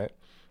operating on it,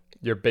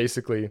 you're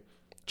basically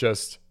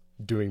just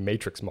doing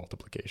matrix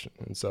multiplication.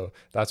 And so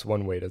that's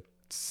one way to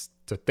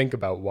think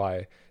about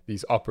why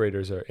these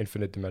operators are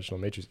infinite dimensional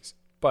matrices.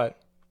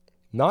 But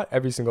not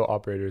every single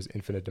operator is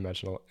infinite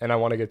dimensional. And I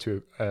want to get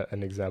to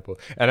an example.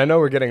 And I know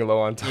we're getting low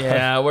on time.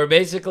 Yeah, we're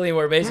basically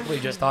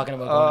just talking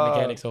about quantum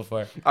mechanics so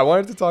far. I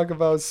wanted to talk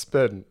about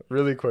spin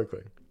really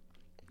quickly.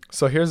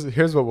 So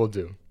here's what we'll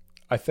do.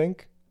 I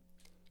think,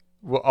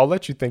 well, I'll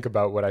let you think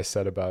about what I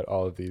said about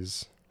all of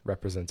these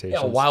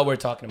representations. Yeah, while we're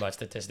talking about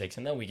statistics,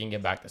 and then we can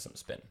get back to some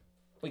spin.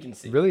 We can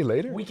see. Really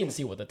later? We can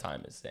see what the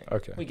time is saying.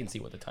 Okay. We can see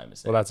what the time is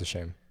saying. Well, that's a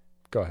shame.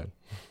 Go ahead.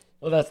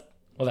 Well,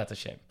 that's a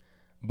shame.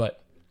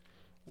 But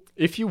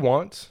If you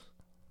want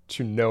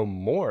to know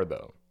more,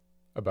 though,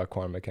 about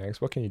quantum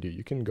mechanics, what can you do?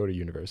 You can go to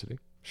university.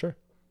 Sure.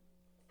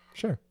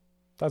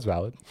 That's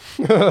valid.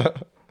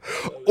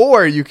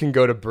 Or you can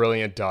go to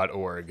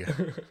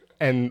brilliant.org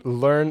and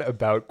learn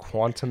about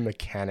quantum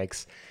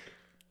mechanics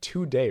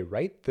today,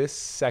 right this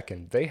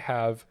second. They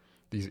have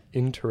these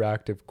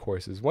interactive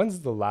courses. When's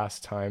the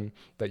last time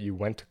that you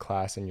went to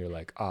class and you're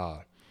like,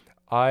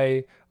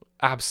 I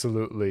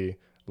absolutely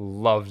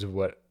loved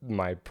what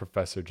my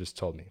professor just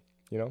told me.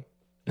 You know,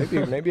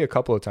 maybe a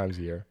couple of times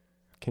a year.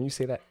 Can you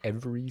say that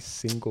every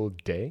single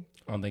day?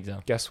 I don't think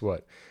so. Guess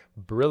what?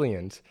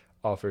 Brilliant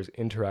offers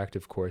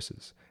interactive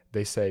courses.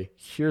 They say,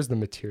 here's the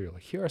material.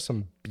 Here are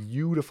some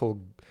beautiful,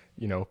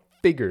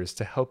 figures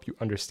to help you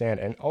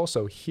understand. And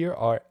also, here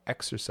are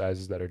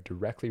exercises that are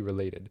directly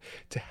related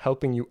to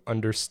helping you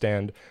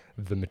understand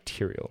the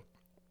material.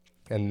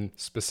 And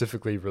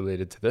specifically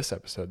related to this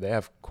episode, they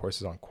have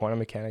courses on quantum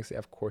mechanics. They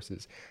have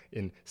courses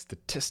in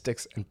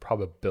statistics and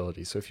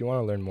probability. So if you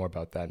want to learn more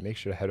about that, make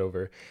sure to head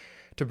over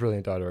to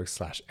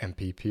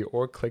brilliant.org/MPP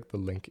or click the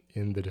link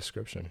in the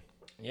description.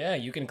 Yeah,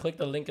 you can click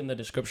the link in the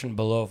description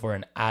below for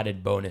an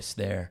added bonus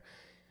there.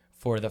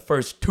 For the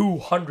first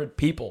 200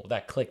 people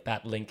that click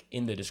that link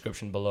in the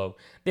description below,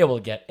 they will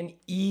get an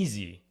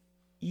easy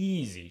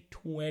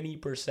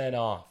 20%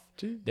 off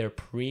their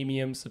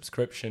premium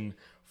subscription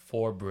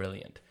for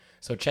Brilliant.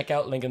 So check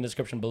out link in the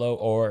description below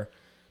or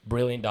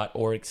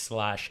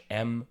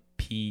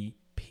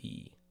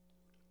brilliant.org/MPP.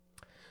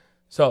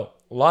 So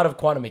a lot of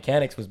quantum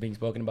mechanics was being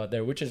spoken about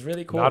there, which is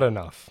really cool. Not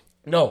enough.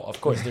 No,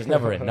 of course, there's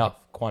never enough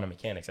quantum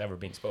mechanics ever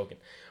being spoken.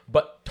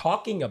 But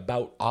talking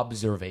about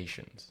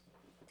observations,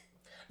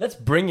 let's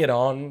bring it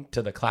on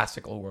to the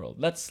classical world.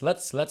 Let's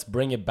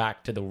bring it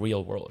back to the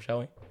real world, shall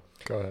we?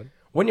 Go ahead.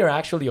 When you're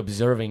actually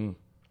observing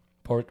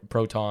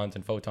protons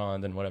and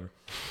photons and whatever,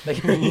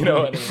 like, you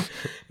know what I mean?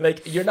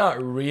 Like, you're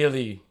not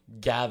really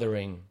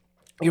gathering.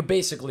 You're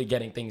basically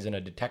getting things in a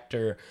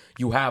detector.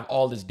 You have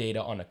all this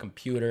data on a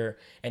computer,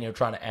 and you're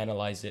trying to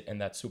analyze it, and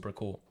that's super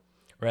cool,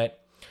 right?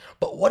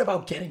 But what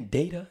about getting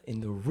data in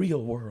the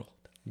real world?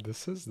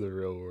 This is the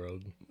real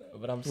world.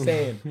 But I'm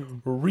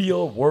saying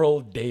real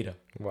world data.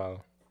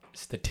 Wow.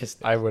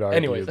 Statistics. I would argue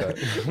Anyways, that.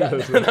 that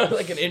was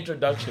like an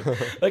introduction,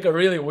 like a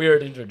really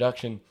weird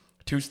introduction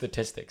to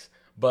statistics.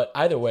 But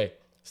either way,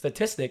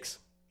 statistics,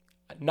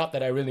 not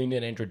that I really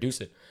need to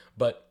introduce it,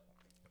 but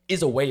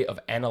is a way of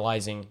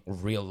analyzing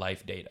real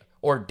life data,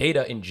 or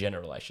data in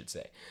general, I should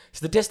say.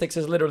 Statistics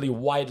is literally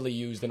widely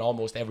used in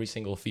almost every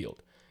single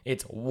field.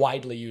 It's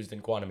widely used in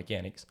quantum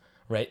mechanics,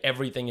 right?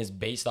 Everything is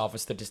based off of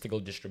statistical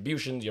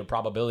distributions. Your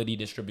probability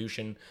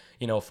distribution,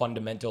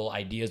 fundamental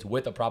ideas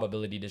with a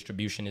probability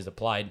distribution is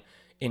applied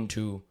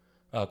into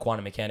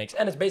quantum mechanics,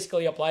 and it's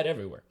basically applied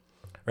everywhere,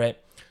 right?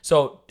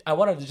 So I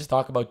wanted to just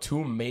talk about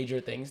two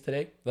major things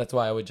today. That's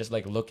why I was just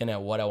looking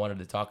at what I wanted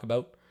to talk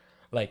about.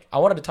 I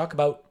wanted to talk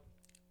about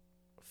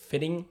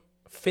fitting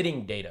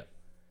data.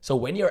 So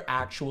when you're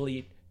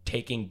actually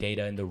taking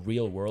data in the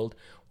real world,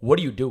 what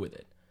do you do with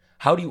it?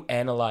 How do you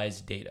analyze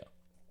data?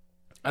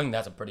 I think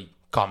that's a pretty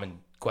common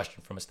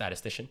question from a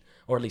statistician,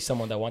 or at least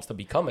someone that wants to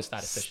become a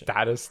statistician.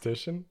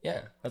 Statistician?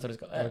 Yeah, that's what it's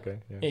called. Okay.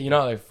 Yeah, you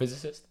know, like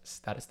physicist,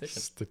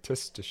 statistician.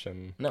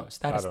 Statistician. No,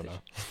 statistician. I don't know.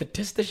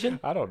 Statistician?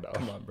 I don't know.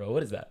 Come on, bro.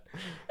 What is that?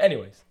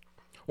 Anyways,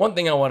 one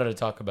thing I wanted to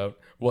talk about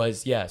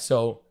was,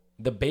 so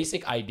the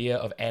basic idea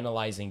of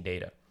analyzing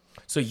data.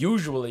 So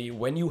usually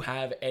when you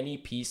have any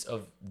piece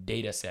of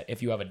data set,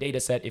 if you have a data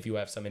set, if you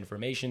have some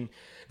information,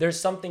 there's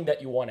something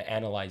that you want to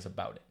analyze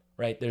about it,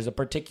 right? There's a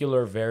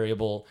particular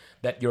variable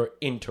that you're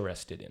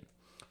interested in.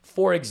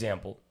 For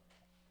example,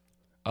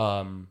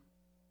 I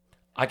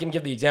can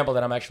give the example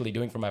that I'm actually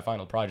doing for my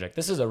final project.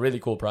 This is a really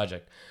cool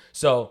project.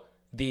 So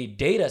the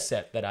data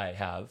set that I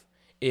have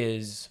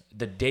is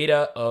the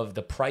data of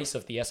the price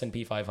of the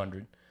S&P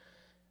 500,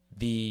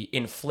 the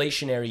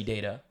inflationary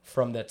data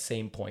from that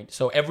same point.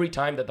 So every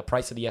time that the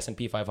price of the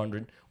S&P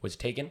 500 was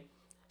taken,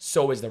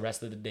 so is the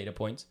rest of the data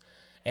points.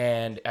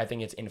 And I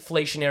think it's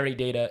inflationary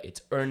data,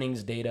 it's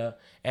earnings data,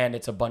 and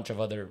it's a bunch of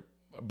other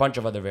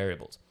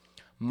variables.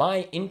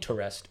 My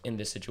interest in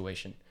this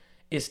situation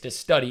is to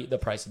study the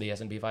price of the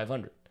S&P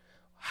 500.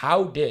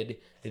 How did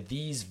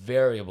these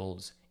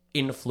variables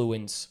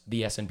influence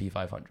the S&P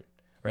 500,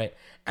 right?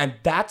 And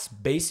that's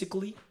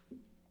basically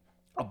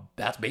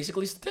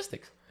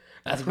statistics.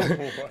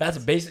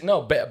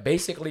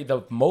 Basically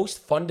the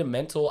most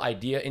fundamental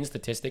idea in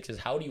statistics is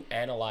how do you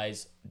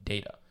analyze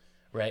data,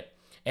 right?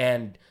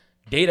 And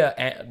data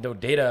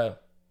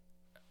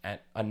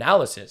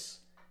analysis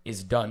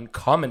is done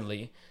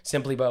commonly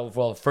simply by,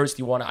 first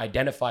you want to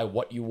identify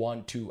what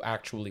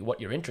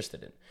you're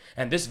interested in.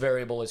 And this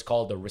variable is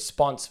called the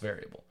response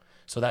variable.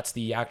 So that's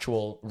the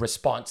actual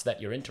response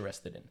that you're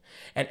interested in.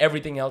 And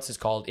everything else is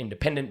called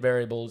independent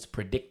variables,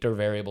 predictor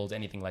variables,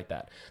 anything like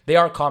that. They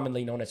are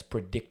commonly known as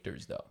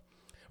predictors, though.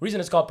 The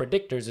reason it's called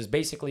predictors is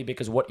basically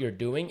because what you're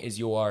doing is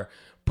you are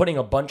putting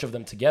a bunch of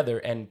them together,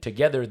 and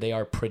together they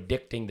are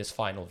predicting this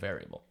final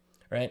variable,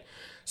 right?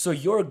 So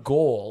your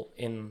goal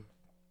in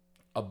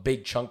a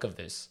big chunk of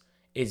this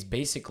is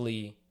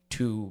basically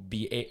to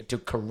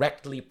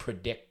correctly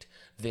predict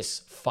this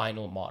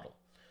final model.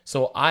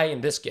 So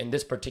in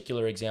this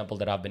particular example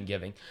that I've been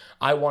giving,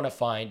 I want to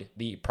find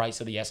the price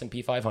of the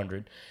S&P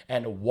 500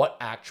 and what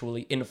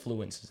actually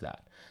influences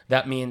that.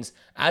 That means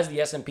as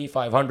the S&P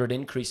 500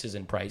 increases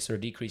in price or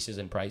decreases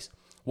in price,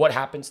 what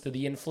happens to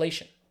the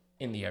inflation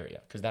in the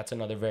area? Because that's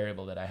another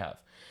variable that I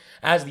have.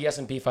 as the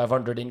S&P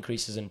 500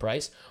 increases in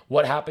price,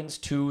 what happens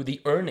to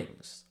the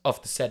earnings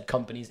of the said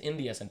companies in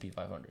the S&P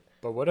 500?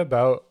 But what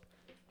about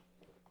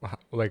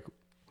like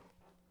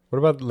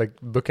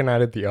looking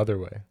at it the other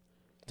way?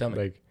 Tell me.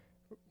 Like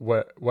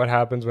what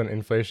happens when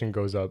inflation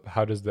goes up?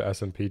 How does the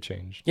S&P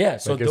change? Yeah,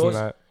 so like, isn't those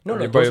that, no,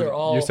 but those are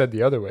all. you said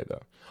the other way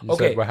though. You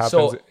Okay, said what happens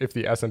so- if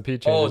the S&P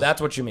changes? Oh,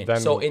 that's what you mean.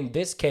 then- So in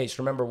this case,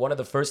 remember, one of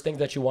the first things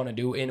that you want to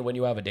do when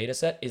you have a data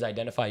set is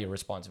identify your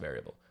response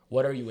variable.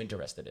 What are you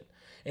interested in?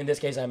 In this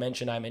case, I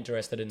mentioned I'm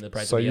interested in the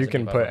price So of the you S&P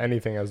can put 500.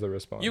 anything as the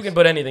response. You can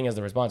put anything as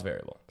the response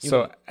variable.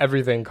 So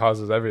everything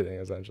causes everything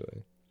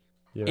essentially.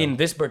 You know? In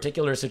this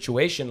particular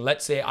situation,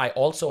 let's say I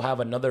also have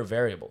another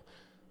variable,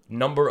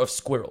 number of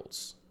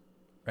squirrels,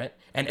 right?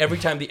 And every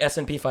time the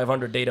S&P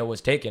 500 data was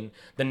taken,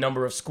 the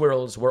number of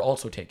squirrels were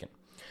also taken.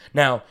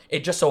 Now,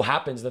 it just so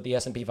happens that the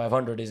S&P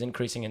 500 is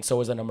increasing and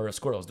so is the number of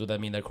squirrels. Do that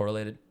mean they're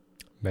correlated?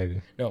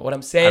 Maybe. No, what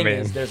I'm saying mean-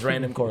 is there's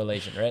random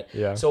correlation, right?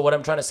 Yeah. So what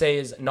I'm trying to say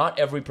is not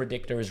every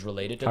predictor is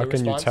related to How the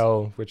can response. you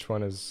tell which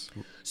one is?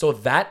 So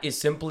that is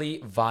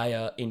simply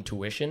via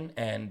intuition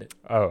and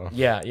Oh,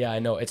 yeah, I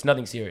know. It's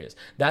nothing serious.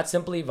 That's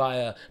simply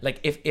via like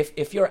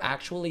if you're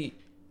actually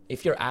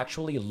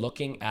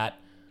looking at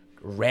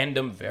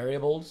random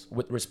variables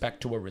with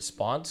respect to a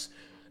response,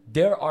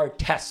 there are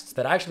tests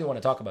that I actually want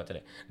to talk about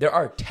today. There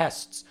are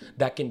tests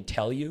that can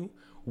tell you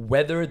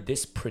whether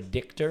this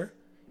predictor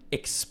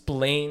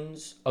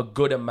explains a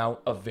good amount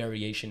of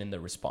variation in the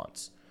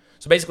response.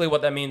 So basically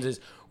what that means is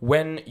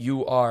when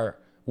you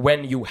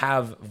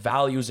have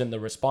values in the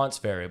response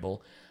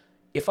variable,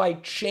 if I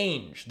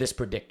change this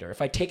predictor,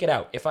 if I take it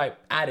out, if I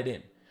add it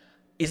in,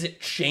 is it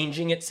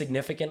changing it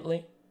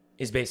significantly?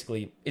 Is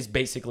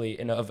basically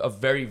in a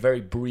very,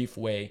 very brief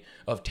way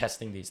of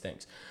testing these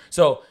things.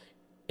 So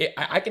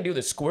I can do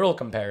the squirrel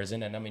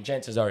comparison, and I mean,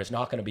 chances are it's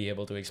not going to be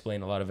able to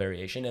explain a lot of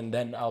variation, and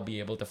then I'll be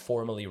able to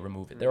formally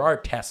remove it. There are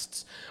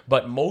tests,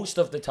 but most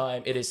of the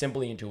time it is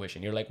simply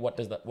intuition. You're like, what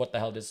the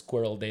hell does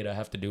squirrel data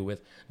have to do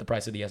with the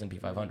price of the S&P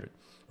 500,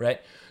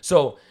 right?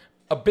 So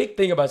a big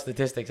thing about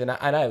statistics, and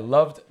I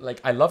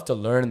loved to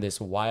learn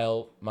this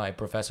while my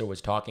professor was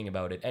talking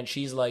about it, and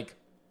she's like,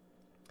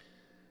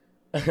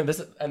 this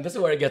is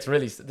where it gets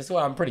this is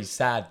where I'm pretty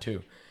sad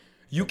too.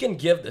 You can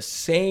give the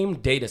same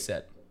data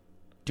set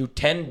to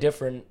 10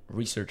 different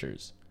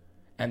researchers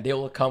and they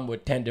will come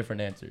with 10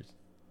 different answers.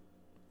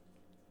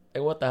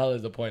 Like, what the hell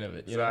is the point of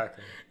it? You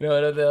exactly.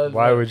 know?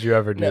 Why would you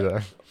ever do No.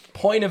 that?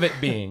 Point of it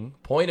being,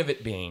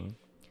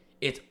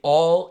 it's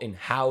all in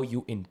how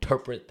you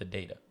interpret the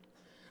data.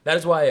 That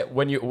is why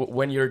when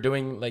you're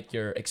doing like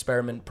your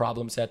experiment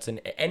problem sets, and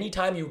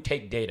anytime you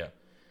take data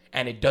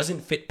and it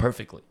doesn't fit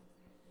perfectly,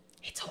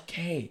 it's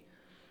okay.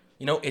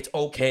 It's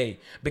okay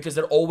because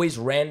there are always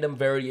random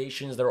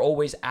variations. There are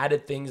always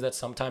added things that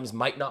sometimes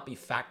might not be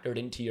factored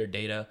into your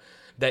data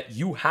that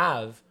you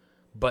have,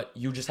 but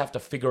you just have to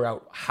figure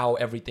out how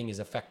everything is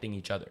affecting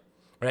each other,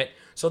 right?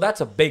 So that's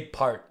a big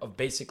part of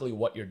basically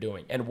what you're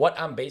doing. And what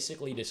I'm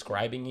basically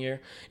describing here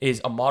is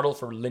a model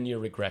for linear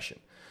regression.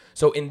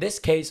 So in this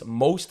case,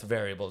 most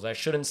variables, I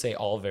shouldn't say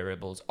all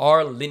variables,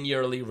 are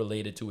linearly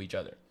related to each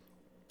other.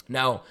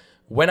 Now,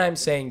 when I'm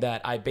saying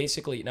that,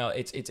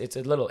 it's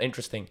a little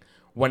interesting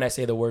when I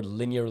say the word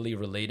linearly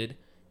related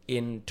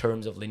in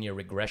terms of linear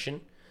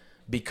regression,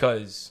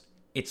 because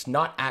it's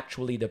not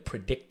actually the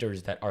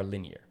predictors that are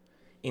linear.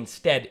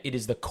 Instead, it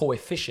is the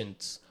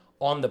coefficients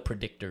on the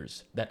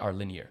predictors that are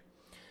linear.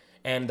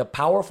 And the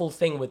powerful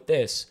thing with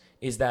this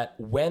is that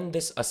when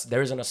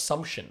there is an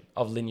assumption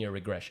of linear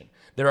regression,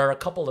 there are a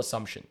couple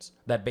assumptions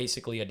that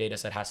basically a data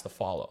set has to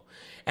follow.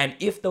 And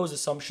if those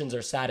assumptions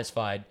are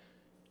satisfied,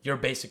 you're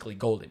basically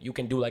golden. You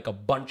can do like a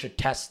bunch of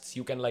tests.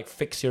 You can like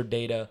fix your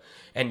data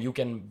and you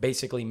can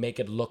basically make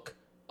it look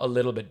a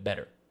little bit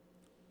better.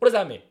 What does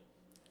that mean?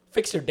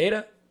 Fix your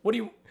data? What do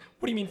you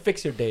mean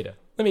fix your data?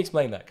 Let me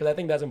explain that because I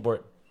think that's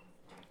important.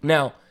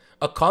 Now,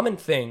 a common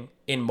thing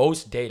in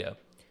most data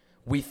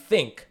we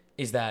think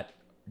is that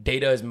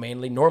data is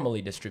mainly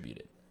normally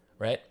distributed,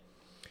 right?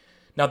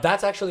 Now,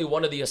 that's actually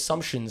one of the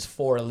assumptions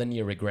for a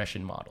linear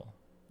regression model,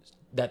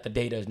 that the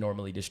data is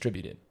normally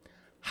distributed.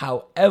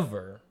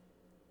 However,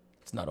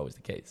 it's not always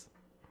the case.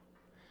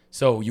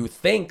 So you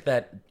think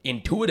that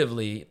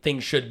intuitively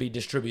things should be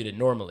distributed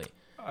normally.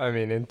 I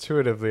mean,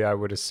 intuitively, I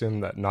would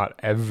assume that not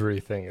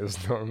everything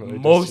is normally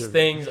Most distributed.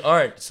 things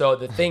aren't. So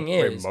the thing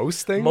Wait, is,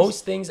 most things?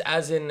 Most things,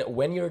 as in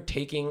when you're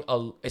taking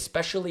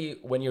especially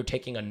when you're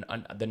taking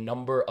the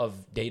number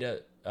of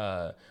data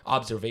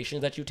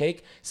observations that you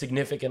take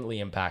significantly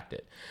impact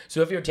it.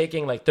 So if you're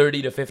taking like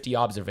 30 to 50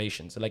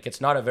 observations, like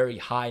it's not a very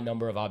high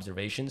number of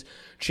observations,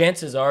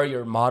 chances are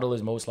your model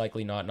is most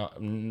likely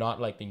not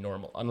likely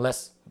normal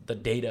unless the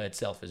data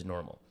itself is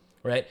normal,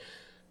 right?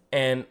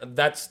 And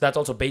that's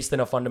also based in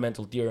a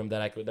fundamental theorem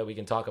that we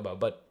can talk about.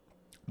 But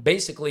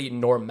basically,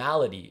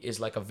 normality is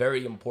like a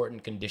very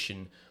important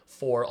condition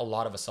for a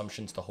lot of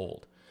assumptions to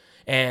hold.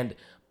 And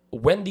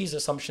when these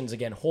assumptions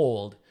again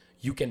hold,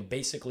 you can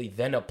basically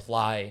then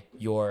apply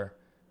your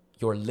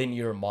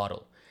linear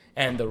model.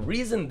 And the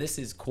reason this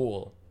is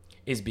cool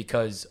is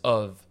because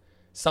of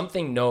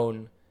something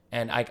known,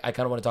 and I kind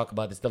of want to talk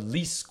about this, the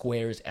least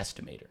squares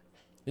estimator.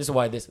 This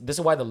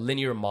is why the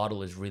linear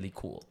model is really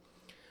cool.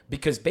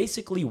 Because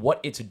basically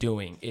what it's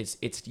doing is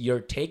you're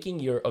taking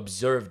your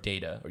observed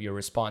data or your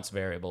response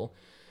variable,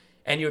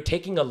 and you're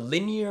taking a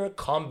linear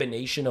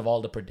combination of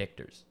all the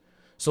predictors.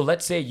 So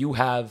let's say you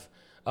have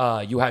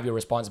your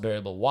response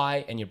variable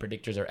y, and your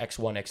predictors are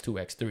x1,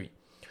 x2, x3.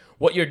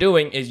 What you're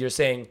doing is you're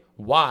saying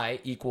y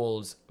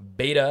equals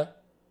beta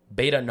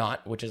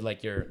naught, which is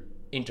like your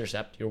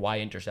intercept, your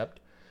y-intercept,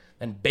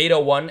 and beta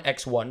 1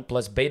 x1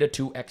 plus beta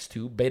 2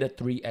 x2, beta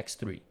 3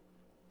 x3.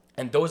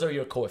 And those are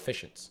your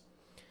coefficients.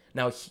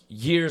 Now,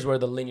 here's where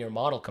the linear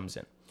model comes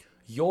in.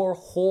 Your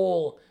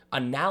whole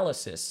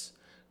analysis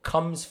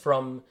comes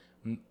from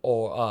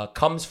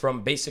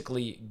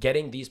basically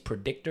getting these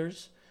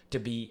predictors to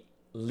be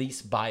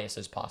least biased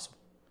as possible.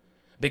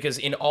 Because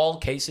in all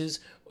cases,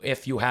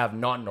 if you have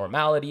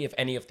non-normality, if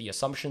any of the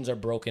assumptions are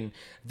broken,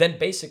 then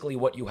basically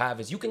what you have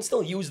is you can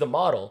still use the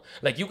model.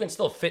 Like you can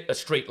still fit a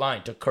straight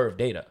line to curve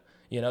data.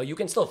 You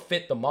can still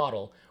fit the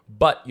model,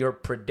 but your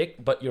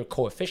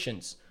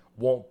coefficients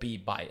won't be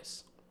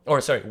biased.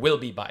 Will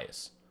be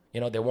biased.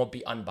 They won't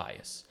be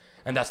unbiased.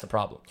 And that's the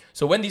problem.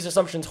 So when these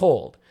assumptions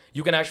hold,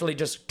 you can actually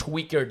just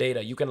tweak your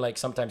data. You can like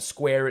sometimes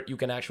square it. You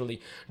can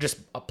actually just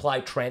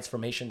apply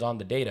transformations on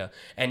the data.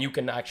 And you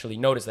can actually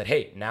notice that,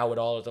 hey, now it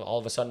all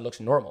of a sudden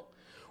looks normal.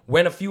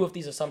 When a few of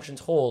these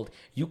assumptions hold,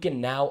 you can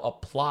now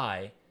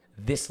apply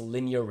this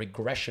linear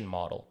regression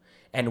model.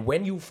 And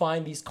when you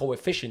find these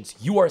coefficients,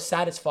 you are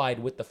satisfied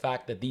with the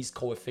fact that these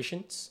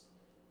coefficients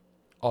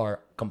are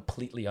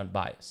completely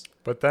unbiased.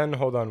 But then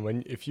hold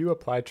on, if you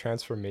apply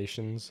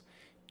transformations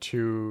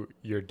to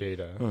your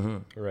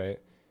data, right?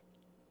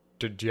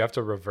 Do you have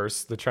to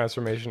reverse the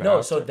transformation? No,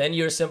 after? so then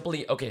you're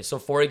simply, okay, so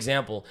for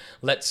example,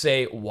 let's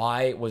say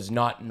y was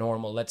not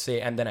normal,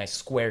 and then I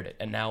squared it,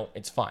 and now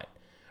it's fine,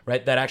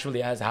 right? That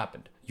actually has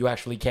happened. You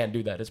actually can't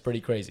do that. It's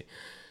pretty crazy.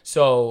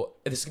 So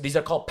these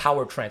are called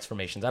power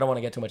transformations. I don't want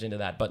to get too much into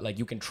that, but like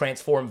you can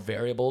transform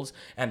variables,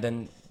 and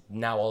then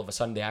now all of a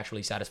sudden they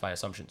actually satisfy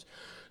assumptions.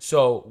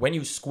 So when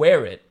you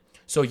square it,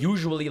 so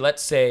usually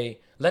let's say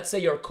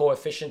your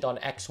coefficient on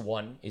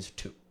x1 is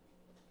 2.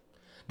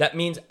 That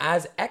means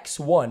as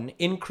x1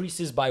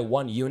 increases by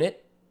 1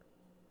 unit,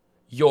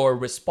 your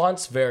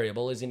response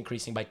variable is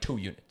increasing by 2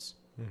 units.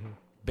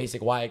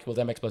 Basic y equals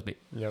mx plus b.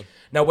 Yep.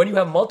 Now, when you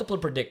have multiple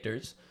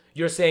predictors,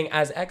 you're saying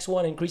as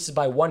x1 increases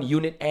by 1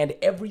 unit and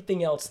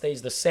everything else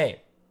stays the same,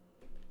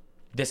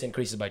 this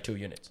increases by 2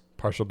 units.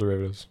 Partial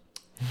derivatives,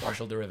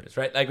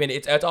 right? I mean,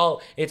 it's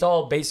all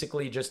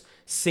basically just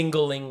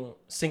singling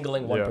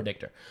one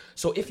predictor.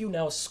 So if you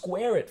now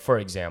square it, for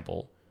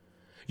example,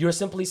 you're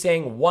simply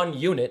saying 1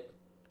 unit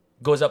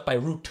goes up by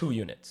root 2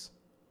 units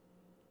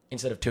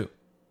instead of 2.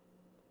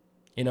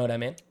 You know what I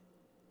mean?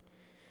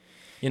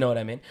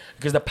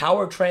 Because the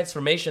power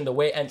transformation,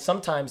 and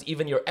sometimes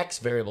even your x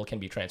variable can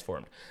be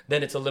transformed.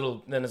 Then it's a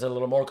little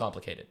more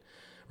complicated,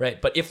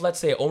 right? But if let's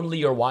say only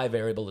your y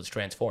variable is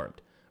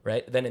transformed,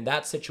 right? Then in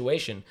that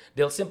situation,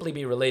 they'll simply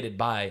be related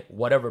by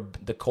whatever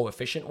the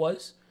coefficient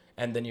was,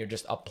 and then you're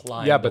just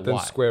applying. Yeah, but then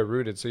y. square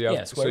rooted, so you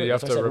have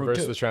to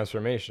reverse the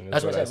transformation.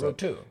 That's what I said, root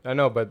 2. I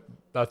know, but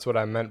that's what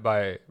I meant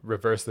by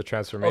reverse the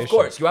transformation. Of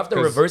course, you have to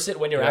reverse it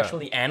when you're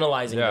actually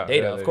analyzing the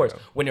data. Yeah, of course,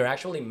 when you're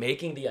actually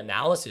making the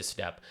analysis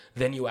step,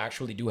 then you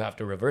actually do have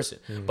to reverse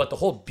it. But the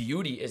whole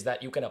beauty is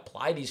that you can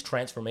apply these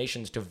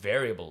transformations to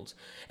variables,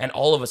 and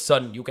all of a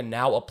sudden you can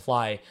now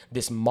apply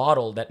this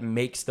model that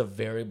makes the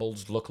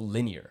variables look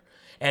linear.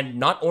 And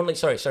not only,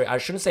 I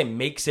shouldn't say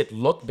makes it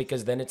look,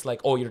 because then it's like,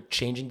 oh, you're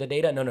changing the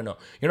data. No.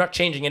 You're not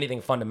changing anything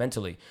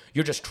fundamentally.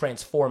 You're just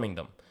transforming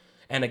them.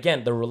 And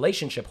again, the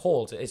relationship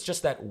holds. It's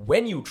just that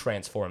when you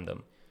transform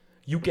them,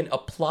 you can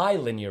apply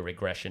linear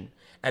regression,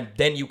 and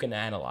then you can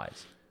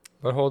analyze.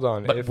 But hold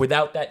on. But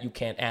without that, you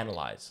can't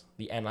analyze.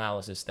 The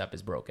analysis step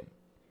is broken.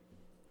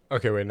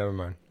 Okay, wait, never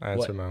mind. I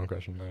answered my own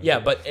question.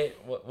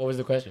 What was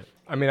the question?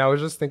 I mean, I was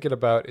just thinking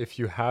about if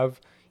you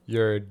have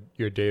your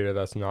data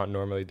that's not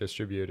normally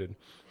distributed,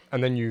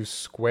 and then you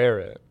square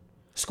it.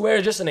 Square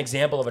is just an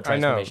example of a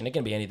transformation. It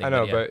can be anything. I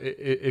know, but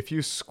if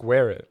you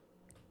square it,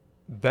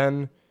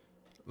 then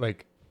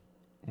if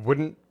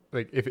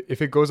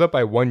it goes up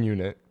by 1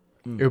 unit,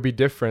 it would be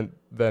different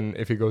than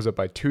if it goes up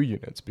by 2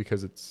 units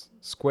because it's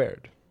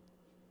squared.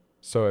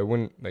 So it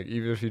wouldn't,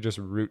 even if you just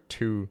root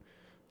 2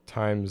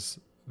 times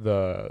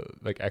the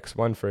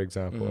x1, for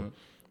example,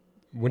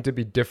 wouldn't it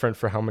be different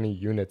for how many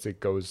units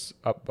it goes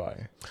up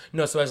by?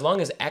 No, so as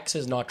long as x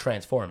is not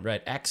transformed,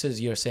 right? X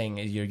is, you're saying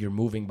you're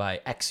moving by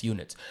x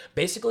units.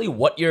 Basically,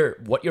 what your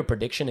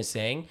prediction is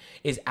saying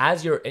is,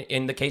 as you're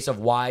in the case of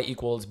y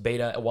equals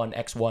beta 1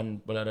 x1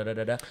 blah, blah, blah,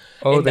 blah, blah.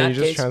 Oh, then you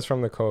just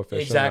transform the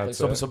coefficient. Exactly.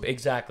 So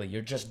exactly,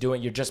 you're just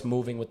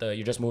moving with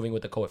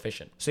the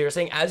coefficient. So you're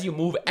saying as you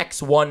move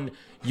x1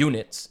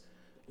 units,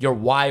 your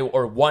y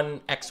or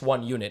 1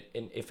 x1 unit,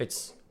 if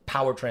it's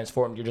power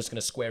transformed, you're just going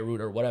to square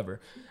root or whatever,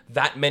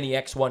 that many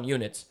x1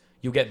 units,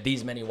 you get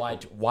these many y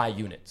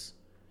units.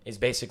 is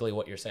basically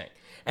what you're saying.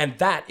 And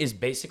that is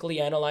basically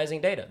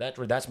analyzing data.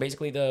 That's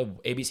basically the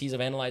ABCs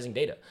of analyzing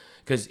data.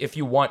 Because if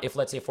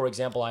let's say, for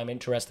example, I'm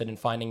interested in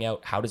finding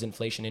out how does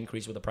inflation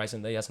increase with the price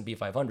in the S&P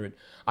 500,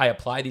 I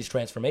apply these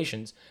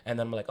transformations, and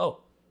then I'm like,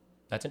 oh,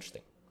 that's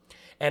interesting.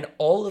 And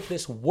all of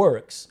this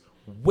works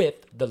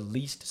with the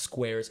least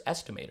squares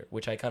estimator,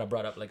 which I kind of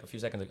brought up like a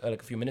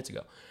few minutes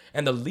ago.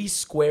 And the least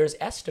squares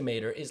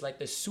estimator is like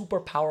this super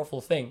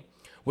powerful thing,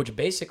 which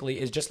basically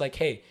is just like,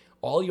 hey,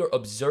 all your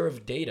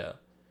observed data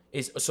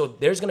so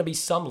there's going to be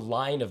some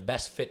line of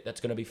best fit that's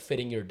going to be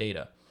fitting your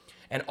data.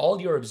 And all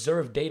your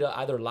observed data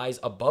either lies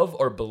above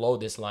or below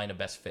this line of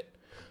best fit.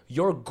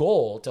 Your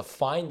goal to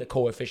find the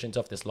coefficients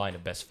of this line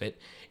of best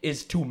fit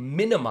is to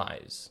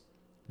minimize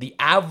the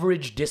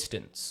average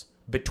distance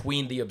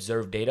between the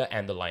observed data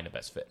and the line of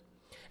best fit.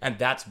 And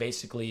that's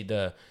basically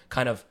the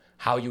kind of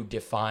how you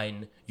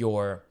define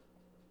your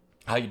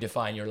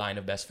line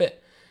of best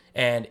fit.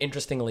 And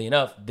interestingly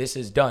enough, this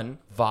is done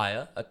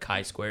via a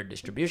chi-squared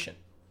distribution,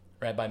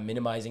 right? By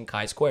minimizing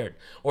chi-squared,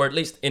 or at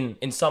least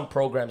in some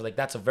programs, like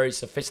that's a very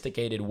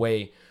sophisticated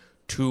way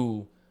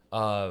to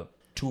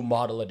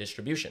model a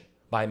distribution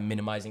by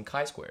minimizing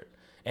chi-squared.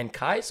 And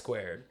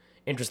chi-squared,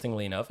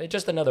 interestingly enough, it's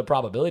just another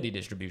probability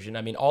distribution.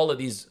 I mean, all of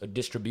these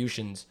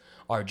distributions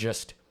are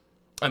just,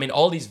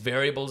 all these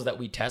variables that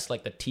we test,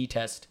 like the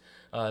t-test,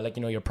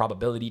 your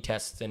probability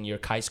tests and your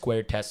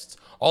chi-squared tests,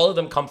 all of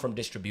them come from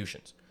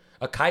distributions.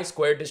 A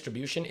chi-squared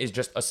distribution is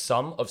just a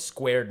sum of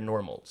squared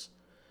normals.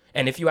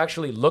 And if you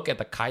actually look at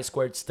the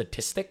chi-squared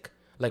statistic,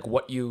 like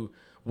what you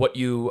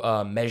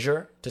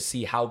measure to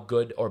see how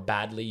good or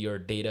badly your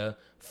data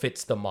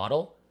fits the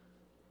model,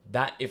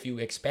 that, if you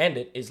expand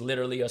it, is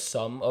literally a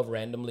sum of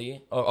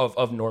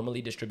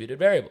normally distributed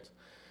variables.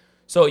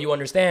 So you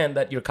understand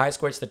that your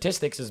chi-squared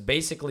statistics is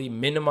basically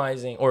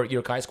minimizing, or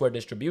your chi-squared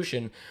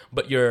distribution,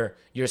 but you're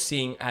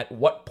seeing at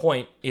what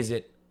point is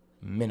it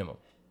minimum,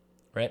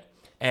 right?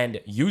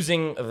 And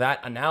using that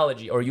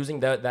analogy, or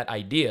using that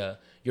idea,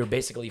 you're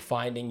basically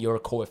finding your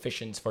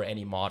coefficients for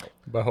any model.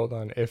 But hold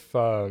on, if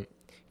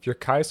your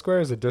chi-square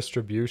is a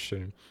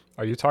distribution,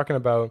 are you talking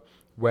about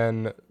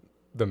when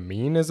the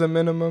mean is a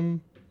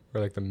minimum, or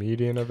like the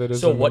median of it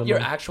is a minimum? So what you're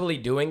actually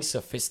doing,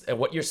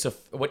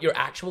 what you're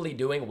actually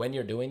doing when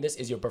you're doing this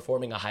is you're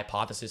performing a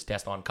hypothesis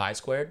test on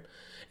chi-squared.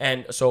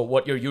 And so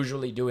what you're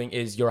usually doing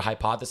is you're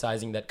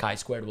hypothesizing that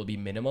chi-squared will be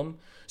minimum.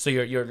 So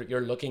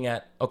you're looking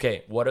at,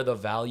 okay, what are the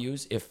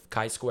values if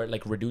chi-squared,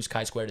 like reduced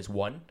chi-squared is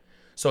 1?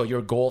 So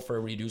your goal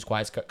for reduced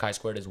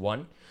chi-squared is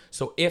 1.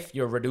 So if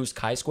your reduced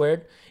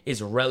chi-squared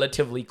is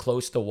relatively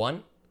close to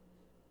 1,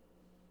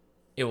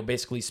 it will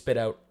basically spit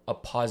out a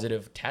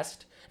positive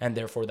test, and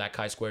therefore that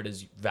chi-squared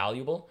is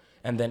valuable.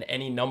 And then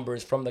any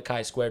numbers from the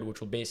chi-squared, which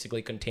will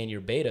basically contain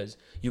your betas,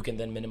 you can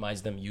then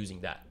minimize them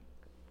using that,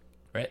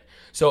 right?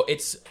 So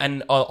it's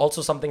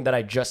also something that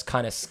I just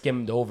kind of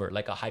skimmed over,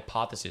 like a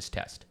hypothesis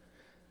test.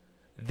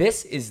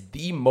 This is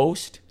the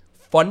most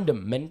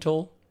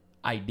fundamental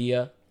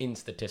idea in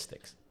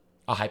statistics,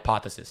 a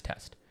hypothesis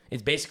test.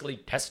 It's basically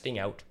testing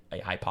out a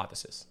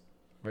hypothesis.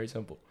 Very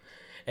simple.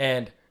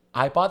 And a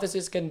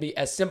hypothesis can be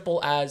as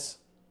simple as,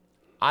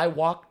 I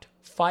walked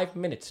 5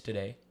 minutes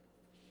today.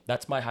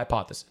 That's my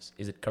hypothesis.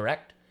 Is it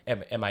correct?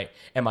 Am I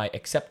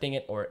accepting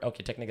it? Or,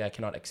 okay, technically I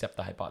cannot accept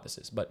the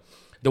hypothesis. But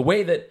the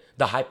way that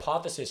the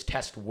hypothesis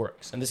test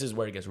works, and this is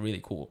where it gets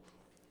really cool,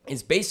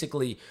 is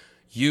basically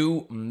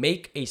you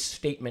make a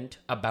statement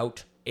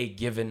about a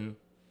given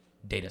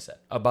data set,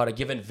 about a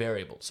given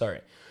variable,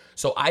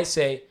 So I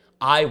say,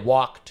 I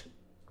walked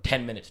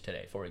 10 minutes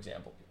today, for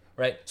example,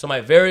 right? So my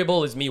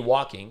variable is me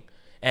walking,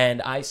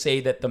 and I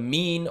say that the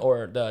mean,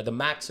 or the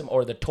maximum,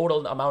 or the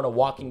total amount of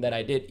walking that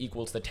I did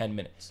equals the 10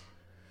 minutes.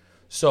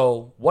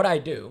 So what I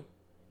do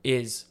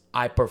is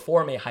I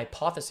perform a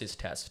hypothesis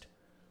test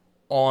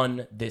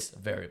on this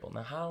variable.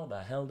 Now, how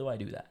the hell do I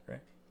do that,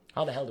 right?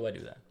 How the hell do I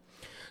do that?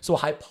 So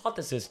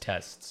hypothesis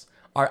tests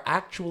are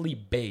actually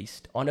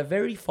based on a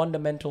very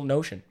fundamental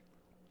notion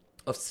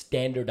of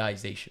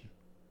standardization,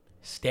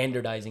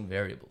 standardizing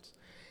variables.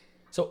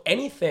 So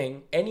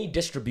anything, any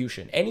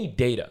distribution, any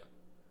data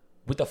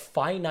with a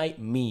finite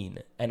mean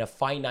and a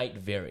finite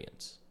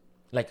variance,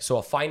 so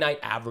a finite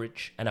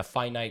average and a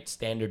finite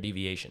standard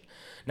deviation.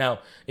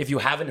 Now, if you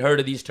haven't heard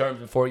of these terms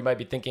before, you might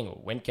be thinking,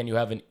 when can you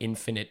have an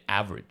infinite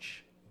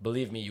average?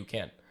 Believe me, you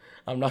can.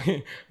 I'm not,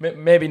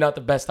 maybe not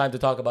the best time to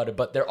talk about it,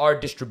 but there are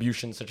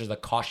distributions such as the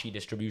Cauchy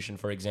distribution,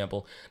 for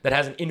example, that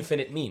has an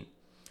infinite mean.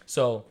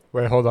 So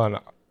wait, hold on.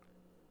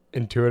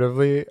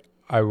 Intuitively,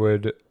 I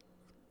would,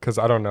 because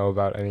I don't know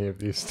about any of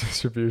these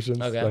distributions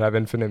that have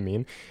infinite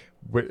mean.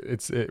 Would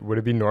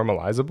it be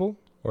normalizable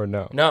or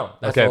no? No.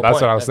 That's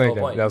what I was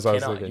thinking. That's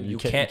what I was thinking. You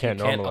can't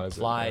normalize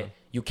apply. It, yeah.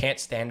 You can't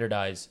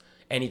standardize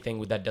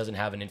anything that doesn't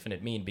have an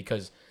infinite mean,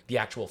 because the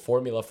actual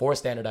formula for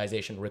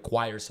standardization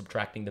requires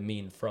subtracting the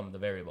mean from the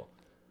variable.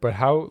 But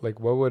how?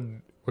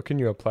 What can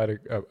you apply to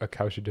a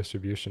Cauchy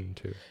distribution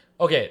to?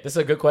 Okay, this is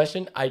a good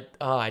question.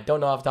 I don't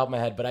know off the top of my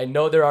head, but I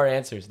know there are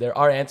answers. There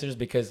are answers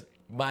because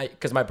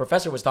because my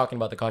professor was talking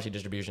about the Cauchy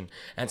distribution,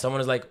 and someone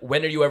was like,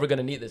 when are you ever going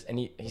to need this? And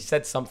he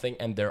said something,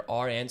 and there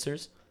are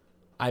answers.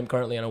 I'm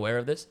currently unaware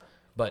of this,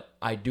 but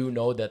I do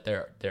know that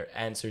their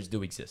answers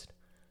do exist.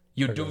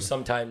 You do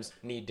sometimes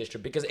need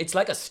because it's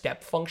like a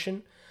step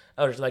function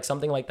or like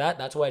something like that.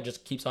 That's why it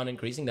just keeps on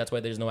increasing. That's why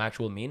there's no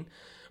actual mean.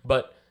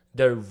 But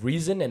the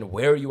reason and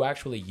where you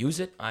actually use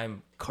it,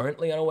 I'm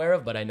currently unaware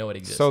of, but I know it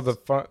exists. So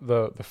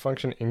the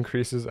function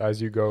increases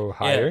as you go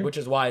higher? Yeah, which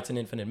is why it's an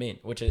infinite mean,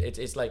 which is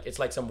it's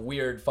like some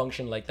weird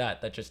function like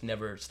that just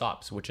never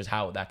stops, which is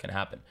how that can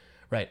happen.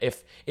 Right.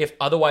 If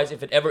otherwise,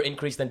 if it ever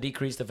increased and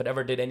decreased, if it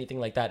ever did anything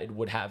like that, it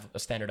would have a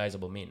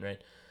standardizable mean, right?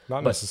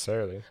 Not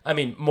necessarily. I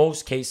mean,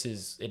 most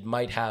cases, it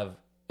might have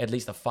at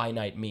least a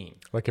finite mean.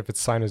 Like if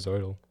it's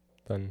sinusoidal,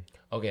 then...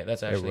 Okay,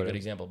 that's actually a good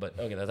example. But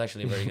okay, that's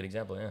actually a very good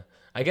example, yeah.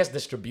 I guess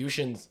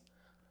distributions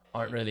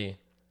aren't really...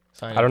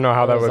 I don't know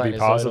how that would be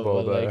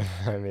possible, but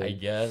like, I mean... I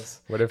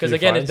guess. Because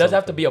again, it does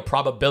have to be a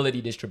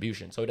probability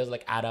distribution. So it does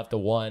like add up to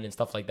 1 and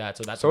stuff like that.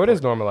 So it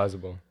is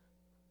normalizable.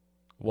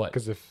 What?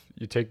 Because if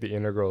you take the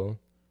integral,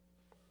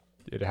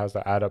 it has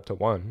to add up to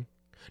 1.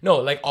 No,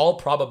 like all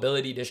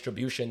probability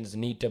distributions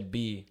need to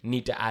integrate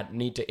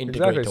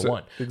to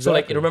 1. Exactly. So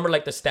like remember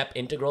like the step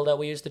integral that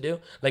we used to do?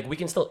 Like we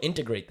can still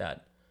integrate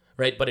that,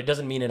 right? But it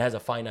doesn't mean it has a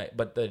finite,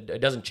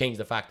 it doesn't change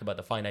the fact about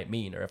the finite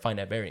mean or a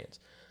finite variance.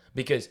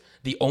 Because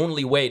the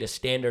only way to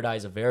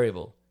standardize a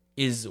variable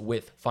is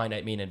with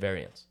finite mean and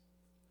variance.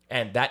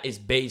 And that is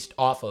based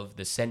off of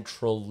the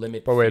central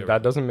limit But wait, theorem.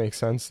 that doesn't make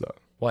sense though.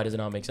 Why does it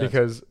not make sense?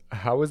 Because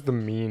how is the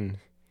mean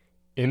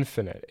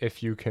infinite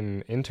if you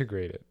can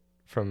integrate it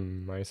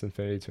from minus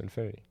infinity to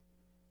infinity?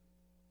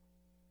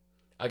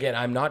 Again,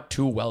 I'm not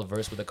too well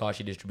versed with the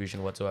Cauchy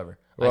distribution whatsoever.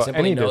 Well, I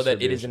simply know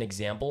that it is an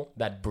example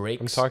that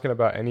breaks. I'm talking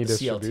about any the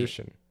CLT.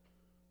 distribution.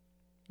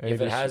 If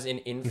it has an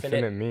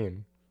infinite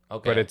mean,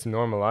 okay, but it's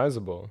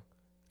normalizable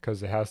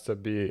because it has to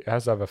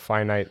have a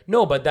finite.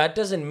 No, but that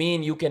doesn't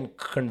mean you can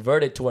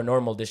convert it to a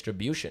normal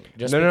distribution.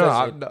 Just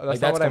that's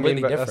that's not what I mean.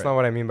 different. That's not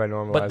what I mean by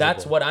normalizable. But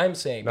that's what I'm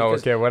saying. No,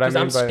 okay. What I mean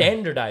I'm by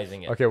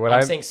standardizing it. Okay,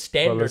 I'm saying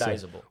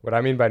standardizable. Listen, what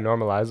I mean by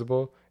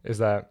normalizable is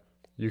that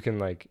you can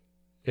like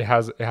it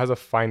has a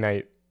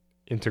finite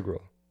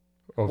integral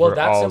over well,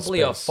 that's all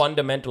simply space. a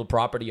fundamental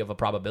property of a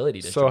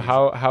probability distribution.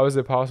 So how is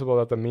it possible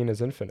that the mean is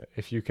infinite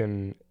if you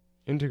can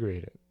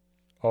integrate it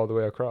all the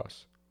way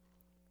across?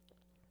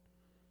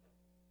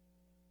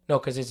 No,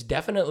 because it's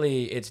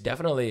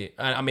definitely.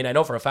 I mean, I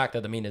know for a fact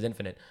that the mean is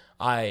infinite.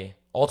 I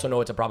also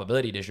know it's a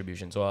probability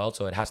distribution, so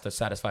it has to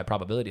satisfy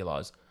probability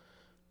laws.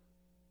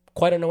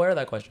 Quite unaware of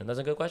that question. That's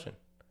a good question.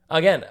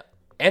 Again,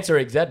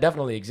 answer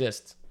definitely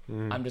exists.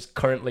 I'm just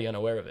currently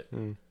unaware of it.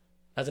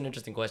 That's an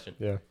interesting question.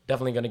 Yeah,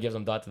 definitely going to give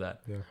some thought to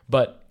that. Yeah.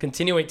 But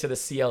continuing to the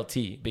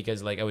CLT,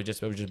 because like I was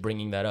just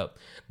bringing that up.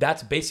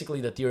 That's basically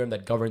the theorem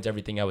that governs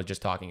everything I was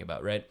just talking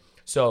about, right?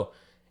 So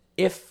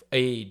if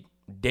a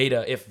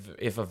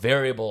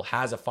variable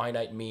has a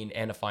finite mean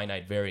and a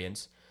finite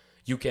variance,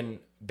 you can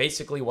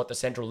basically what the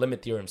central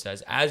limit theorem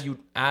says,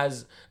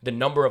 as the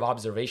number of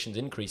observations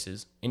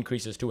increases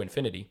to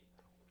infinity,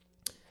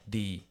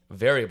 the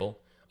variable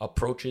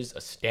approaches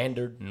a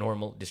standard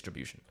normal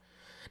distribution.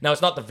 Now,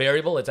 it's not the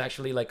variable, it's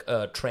actually like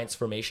a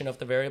transformation of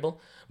the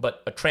variable,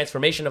 but a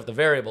transformation of the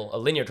variable, a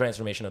linear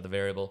transformation of the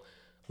variable,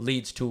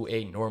 leads to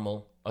a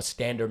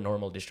standard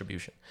normal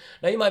distribution.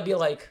 Now, you might be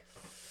like,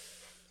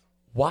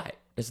 why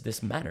does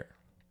this matter?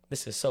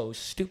 This is so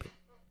stupid.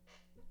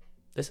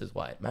 This is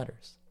why it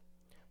matters.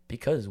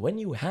 Because when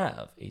you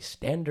have a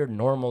standard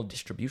normal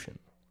distribution,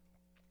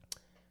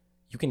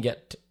 you can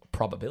get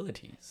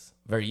probabilities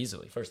very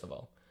easily, first of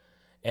all.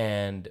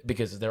 And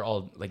because they're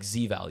all like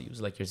z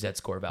values, like your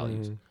z-score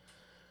values. Mm-hmm.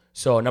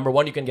 So number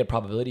one, you can get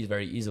probabilities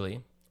very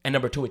easily. And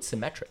number two, it's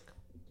symmetric.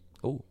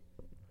 Ooh.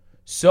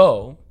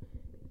 So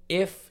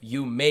if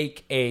you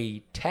make a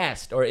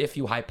test or if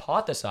you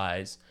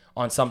hypothesize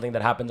on something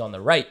that happens on the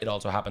right, it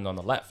also happens on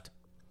the left.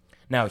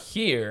 Now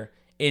here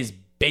is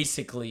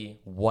basically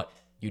what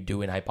you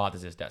do in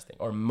hypothesis testing,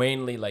 or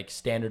mainly like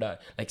standard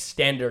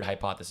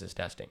hypothesis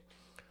testing.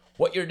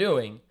 What you're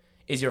doing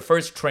is you're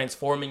first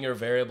transforming your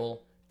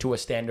variable to a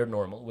standard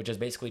normal, which is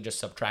basically just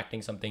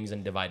subtracting some things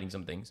and dividing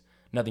some things.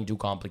 Nothing too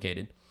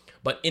complicated.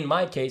 But in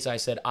my case, I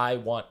said I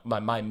want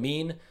my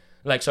mean,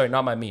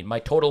 my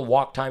total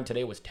walk time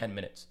today was 10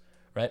 minutes,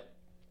 right?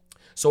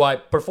 So I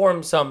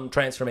performed some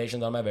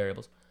transformations on my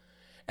variables.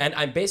 And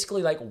I'm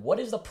basically like, what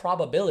is the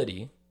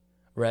probability,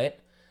 right,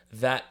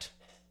 that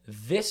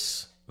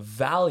this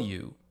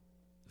value,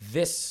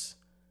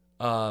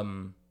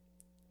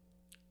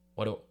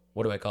 what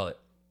do I call it?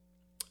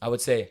 I would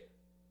say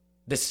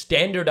the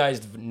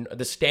standardized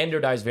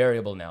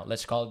variable now.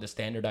 Let's call it the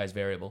standardized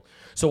variable.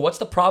 So what's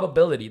the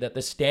probability that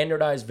the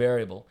standardized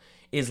variable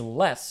is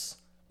less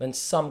than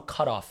some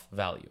cutoff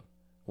value?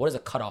 What is a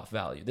cutoff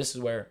value? This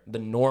is where the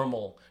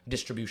normal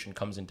distribution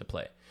comes into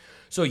play.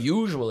 So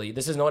usually,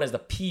 this is known as the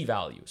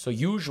p-value. So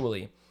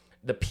usually,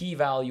 the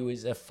p-value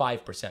is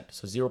 5%,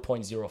 so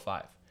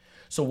 0.05.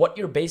 So what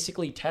you're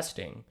basically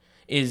testing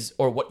is,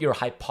 or what you're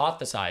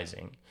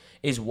hypothesizing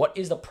is, what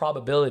is the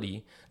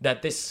probability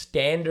that this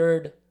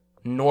standard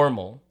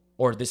normal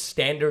or this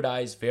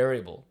standardized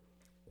variable,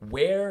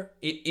 where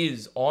it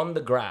is on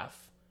the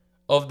graph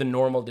of the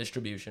normal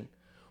distribution,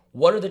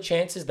 what are the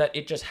chances that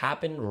it just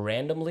happened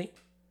randomly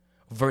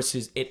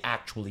versus it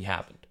actually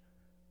happened?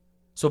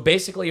 So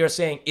basically you're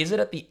saying, is it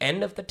at the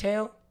end of the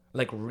tail,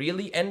 like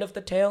really end of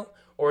the tail,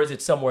 or is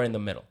it somewhere in the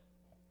middle?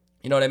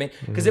 You know what I mean?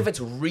 Because if it's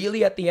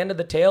really at the end of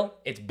the tail,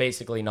 it's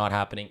basically not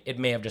happening. It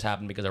may have just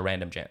happened because of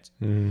random chance.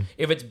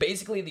 If it's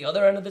basically the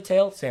other end of the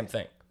tail, same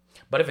thing.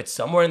 But if it's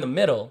somewhere in the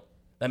middle,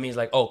 that means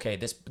like, okay,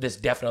 this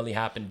definitely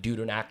happened due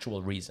to an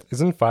actual reason.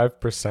 Isn't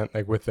 5%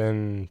 like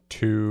within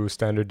 2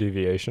 standard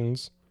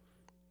deviations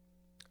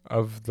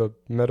of the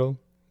middle,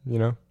 you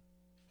know?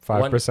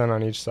 5%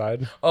 on each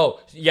side? Oh,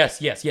 yes.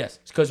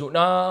 Because Or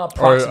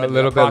approximately. a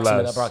little bit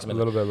less.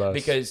 Approximately. A little bit less.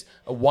 Because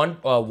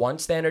one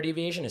standard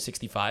deviation is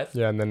 65.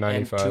 Yeah, and then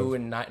 95. And 2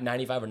 and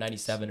 95 or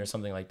 97 or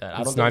something like that.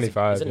 It's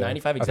 95. Is it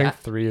 95 I exact?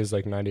 think 3 is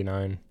like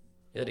 99.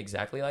 Is it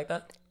exactly like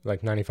that?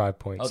 Like 95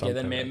 points. Okay,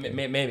 then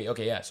maybe.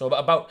 Okay, yeah. So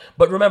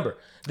but remember,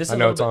 this is I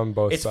know it's on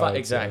both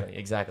sides.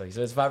 Exactly.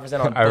 So it's 5% on both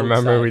sides. I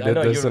remember we did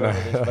this.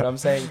 But I'm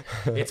saying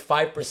it's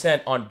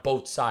 5% on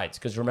both sides,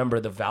 because remember,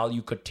 the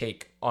value could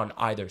take on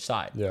either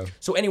side. Yeah.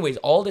 So anyways,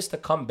 all this to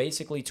come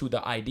basically to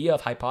the idea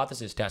of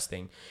hypothesis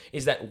testing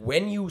is that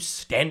when you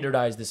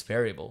standardize this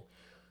variable,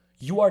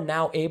 you are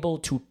now able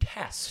to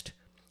test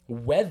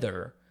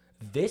whether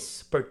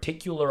this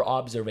particular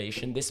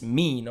observation, this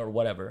mean or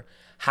whatever,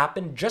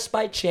 happened just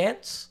by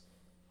chance,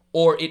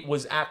 or it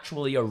was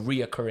actually a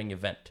reoccurring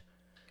event.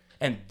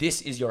 And this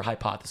is your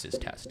hypothesis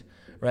test,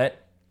 right?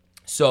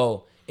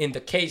 So in the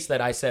case that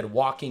I said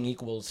walking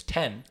equals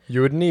 10.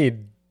 You would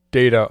need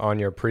data on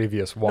your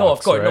previous walks. No,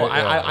 of course.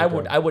 Right?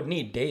 No, I would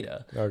need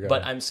data. Okay.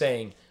 But I'm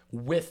saying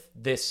with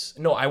this,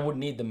 no, I would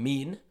need the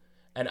mean,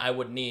 and I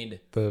would need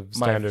the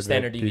my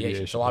standard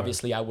deviation. So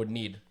obviously I would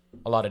need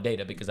a lot of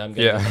data because I'm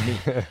getting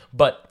the mean.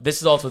 But this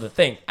is also the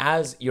thing.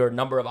 As your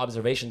number of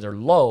observations are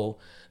low,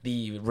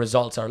 the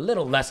results are a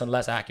little less and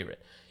less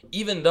accurate.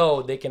 Even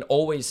though they can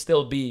always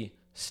still be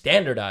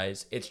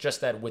standardized, it's just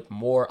that with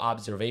more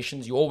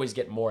observations, you always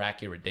get more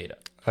accurate data.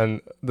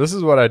 And this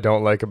is what I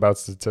don't like about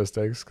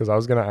statistics, because I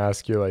was going to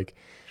ask you, like,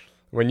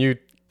 when you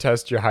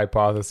test your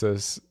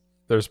hypothesis,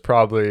 there's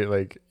probably,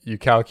 like, you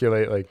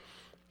calculate, like,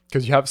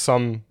 because you have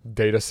some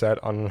data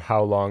set on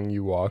how long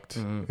you walked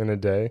in a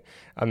day,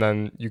 and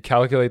then you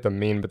calculate the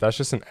mean, but that's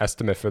just an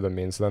estimate for the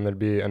mean. So then there'd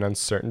be an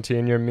uncertainty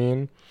in your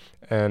mean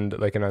and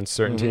like an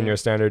uncertainty in your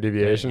standard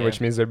deviation, which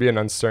means there'd be an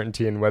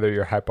uncertainty in whether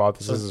your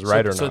hypothesis is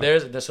right or not. So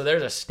there's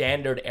a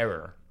standard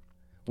error,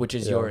 which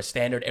is your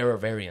standard error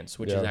variance,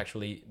 which is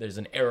actually, there's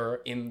an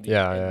error in the,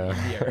 in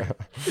the error.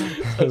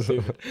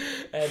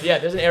 And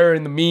there's an error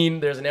in the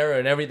mean, there's an error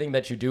in everything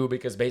that you do,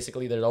 because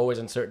basically there's always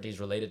uncertainties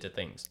related to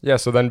things. Yeah,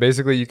 so then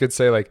basically you could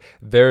say like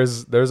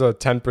there's a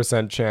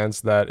 10%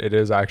 chance that it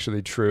is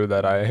actually true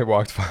that I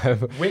walked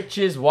 5. Which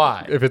is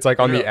why. If it's like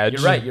on the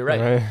edge. You're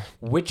right.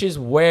 Which is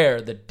where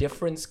the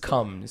difference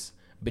comes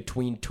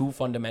between two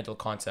fundamental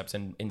concepts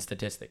in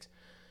statistics.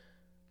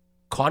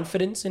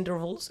 Confidence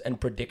intervals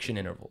and prediction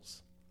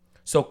intervals.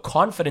 So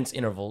confidence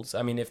intervals,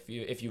 I mean, if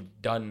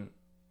you've done,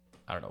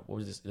 I don't know, what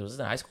was this? Was this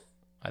in high school?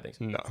 I think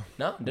so.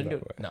 No, didn't do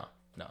it. No,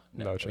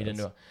 we didn't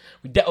do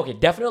it. Okay,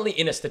 definitely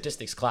in a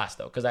statistics class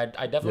though, because I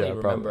definitely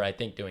remember, I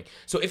think, doing.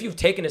 So if you've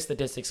taken a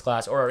statistics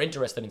class or are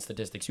interested in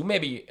statistics, you may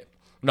be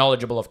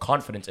knowledgeable of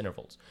confidence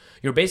intervals.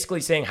 You're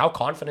basically saying, how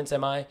confident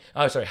am I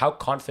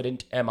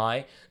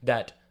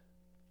that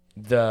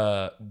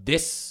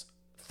this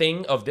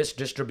thing of this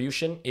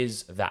distribution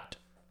is that?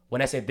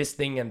 When I say this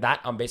thing and that,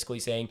 I'm basically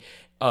saying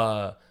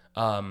like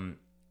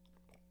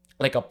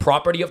a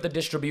property of the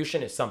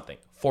distribution is something.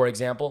 For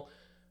example,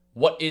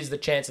 what is the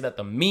chance that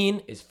the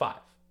mean is 5?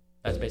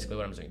 That's basically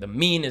what I'm saying. The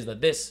mean is the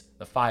this,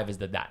 the 5 is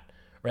the that,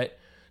 right?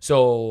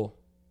 So,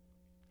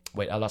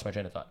 wait, I lost my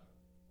train of thought.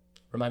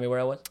 Remind me where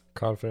I was?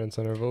 Confidence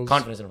intervals.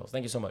 Confidence intervals.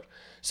 Thank you so much.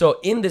 So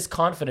in this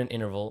confidence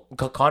interval,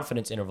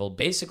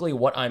 basically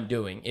what I'm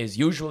doing is,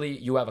 usually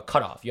you have a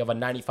cutoff. You have a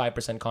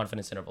 95%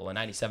 confidence interval, a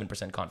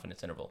 97%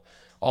 confidence interval,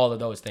 all of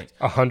those things.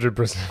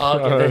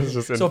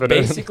 100%. So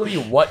basically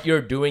what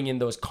you're doing in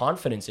those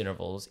confidence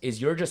intervals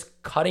is you're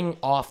just cutting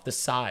off the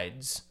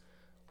sides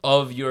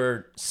of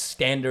your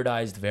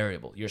standardized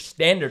variable. You're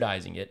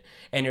standardizing it,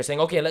 and you're saying,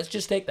 okay, let's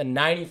just take the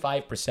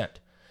 95%.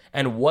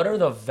 And what are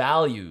the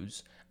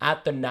values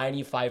at the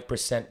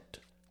 95%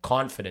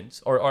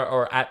 confidence,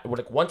 or at,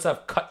 like, once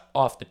I've cut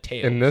off the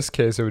tail? In this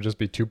case, it would just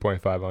be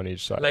 2.5 on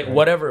each side. Like, right?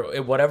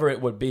 whatever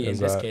it would be in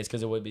this case,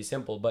 because it would be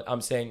simple. But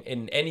I'm saying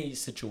in any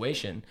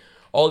situation,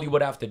 all you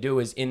would have to do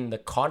is, in the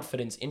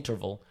confidence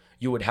interval,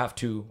 you would have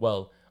to,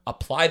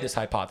 apply this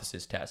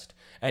hypothesis test.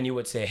 And you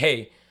would say,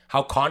 hey,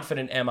 how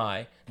confident am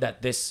I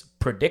that this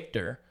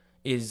predictor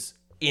is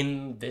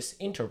in this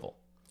interval?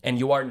 and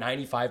you are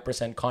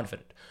 95%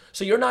 confident.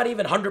 So you're not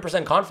even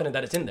 100% confident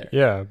that it's in there.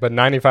 Yeah, but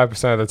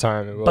 95% of the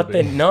time it will But be.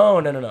 then no.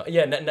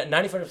 Yeah,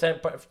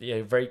 95%.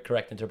 Yeah, very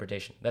correct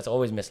interpretation. That's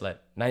always misled.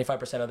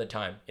 95% of the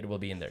time it will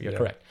be in there. You're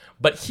correct.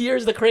 But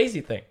here's the crazy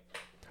thing.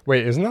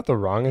 Wait, isn't that the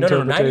wrong No,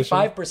 interpretation?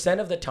 95%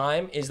 of the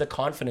time is the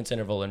confidence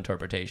interval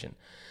interpretation.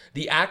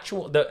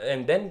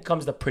 And then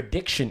comes the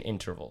prediction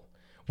interval,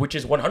 which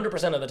is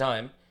 100% of the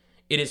time.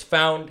 It is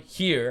found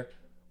here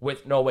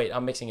with, no, wait,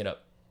 I'm mixing it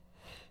up.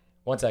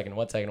 One second.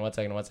 Confidence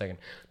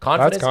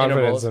That's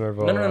confidence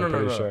interval.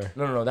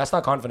 No. That's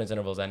not confidence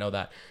intervals. I know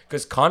that.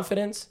 Because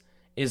confidence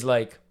is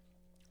like,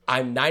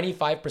 I'm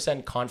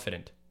 95%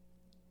 confident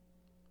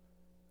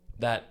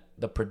that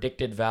the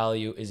predicted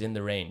value is in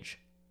the range.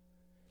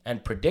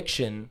 And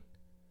prediction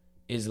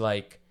is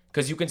like,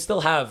 because you can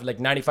still have like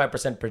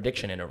 95%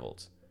 prediction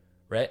intervals,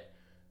 right?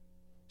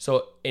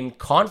 So in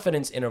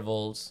confidence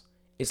intervals,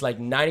 it's like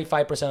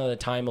 95% of the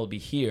time it'll be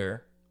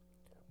here.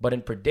 But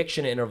in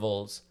prediction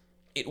intervals,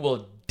 it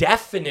will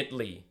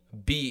definitely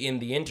be in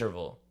the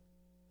interval.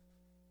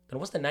 Then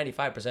what's the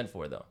 95%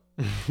 for, though?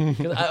 I'm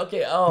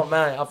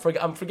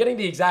forgetting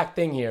the exact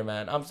thing here,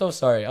 man. I'm so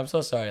sorry.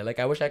 Like,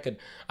 I wish I could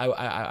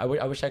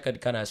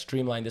kind of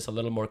streamline this a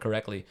little more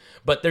correctly.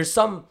 But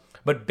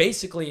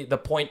basically the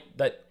point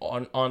that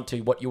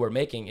onto what you were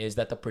making is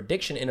that the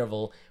prediction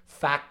interval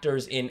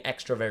factors in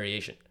extra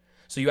variation.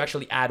 So you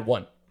actually add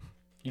one.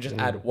 You just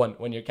add one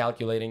when you're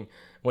calculating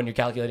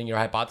your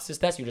hypothesis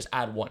test. You just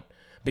add one,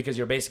 because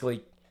you're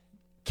basically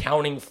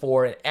counting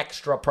for an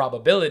extra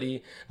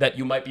probability that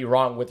you might be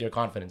wrong with your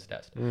confidence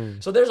test.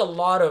 So there's a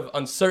lot of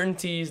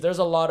uncertainties. There's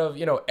a lot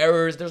of,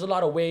 errors. There's a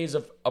lot of ways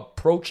of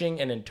approaching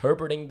and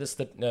interpreting this,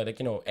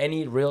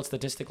 any real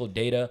statistical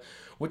data,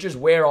 which is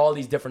where all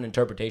these different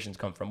interpretations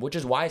come from, which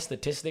is why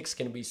statistics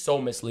can be so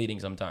misleading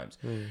sometimes.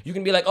 You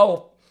can be like,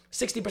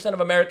 60%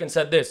 of Americans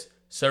said this,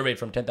 surveyed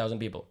from 10,000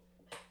 people.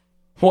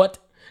 What?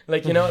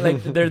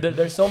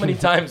 There's so many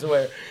times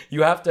where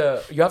you have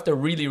to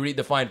really read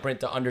the fine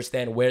print to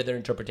understand where their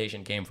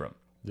interpretation came from.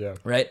 Yeah.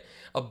 Right.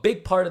 A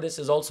big part of this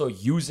is also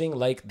using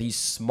like these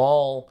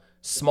small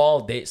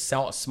samples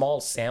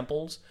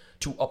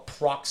to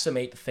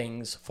approximate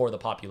things for the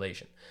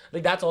population.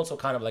 Like that's also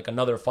kind of like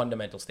another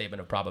fundamental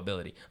statement of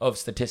probability, of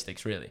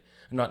statistics, really.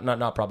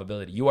 Not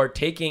probability. You are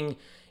taking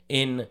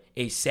in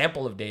a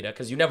sample of data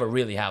because you never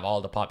really have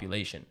all the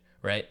population,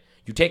 right?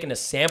 You take in a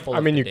sample. I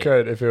mean, you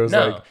could if it was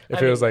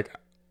like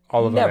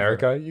all of never.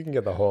 America, you can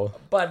get the whole.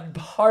 But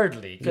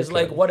hardly, because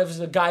like, what if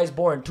the guy's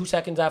born 2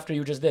 seconds after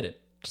you just did it?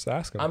 Just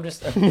ask him. I'm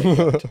just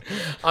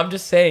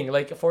saying,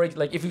 like,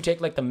 if you take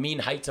like the mean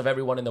heights of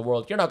everyone in the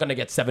world, you're not gonna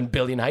get 7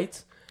 billion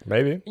heights.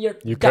 Maybe You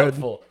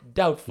doubtful.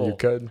 You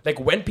could. Like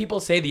when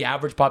people say the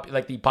average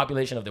the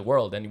population of the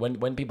world, and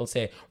when people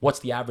say what's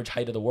the average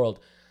height of the world,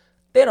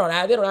 they don't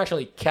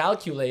actually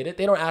calculate it.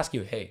 They don't ask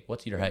you, hey,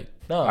 what's your height?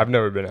 No, I've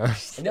never been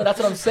asked. No, that's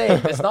what I'm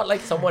saying. It's not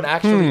like someone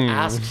actually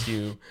asks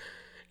you.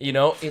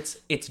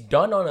 It's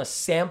done on a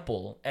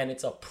sample and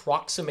it's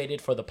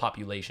approximated for the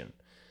population,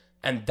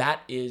 and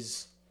that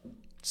is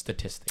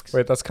statistics.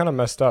 Wait, that's kind of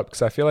messed up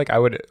because I feel like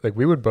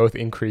we would both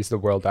increase the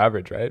world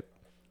average, right?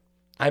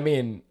 I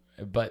mean,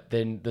 but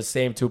then the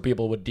same two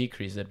people would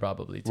decrease it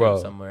probably too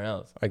somewhere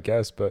else. I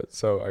guess, but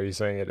so are you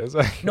saying it is?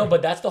 No,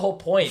 but that's the whole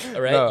point,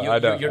 right?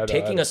 No, you're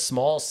taking a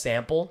small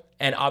sample,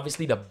 and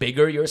obviously the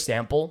bigger your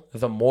sample,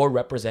 the more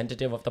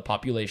representative of the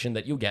population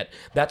that you get.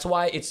 That's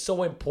why it's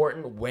so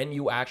important when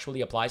you actually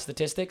apply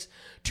statistics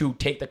to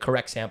take the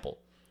correct sample.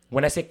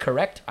 When I say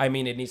correct, I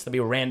mean it needs to be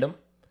random,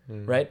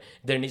 right?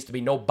 There needs to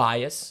be no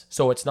bias.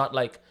 So it's not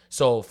like,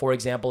 for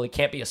example, it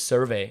can't be a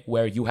survey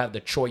where you have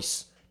the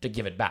choice to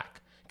give it back.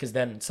 Because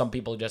then some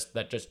people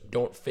that just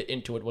don't fit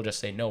into it will just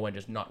say no and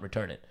just not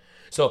return it.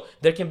 So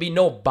there can be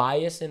no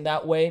bias in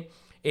that way.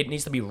 It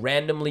needs to be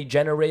randomly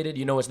generated.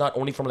 It's not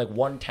only from like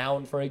one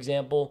town, for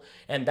example.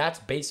 And that's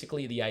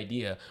basically the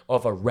idea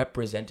of a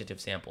representative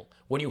sample.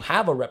 When you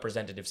have a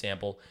representative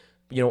sample,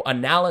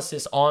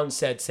 analysis on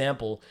said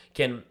sample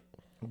can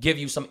give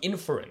you some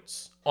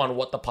inference on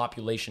what the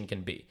population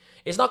can be.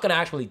 It's not going to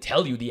actually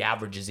tell you the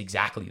average is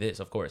exactly this,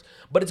 of course,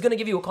 but it's going to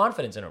give you a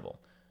confidence interval.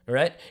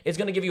 Right? It's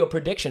going to give you a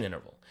prediction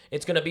interval.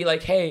 It's going to be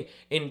like, hey,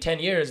 in 10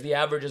 years, the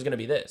average is going to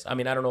be this. I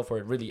mean, I don't know if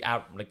we're really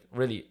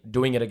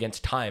doing it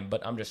against time, but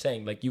I'm just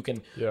saying, like, you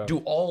can do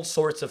all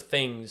sorts of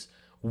things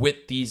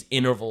with these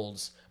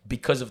intervals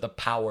because of the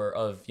power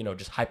of,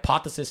 just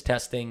hypothesis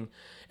testing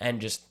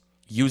and just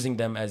using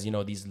them as,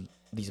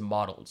 these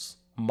models,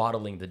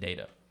 modeling the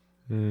data.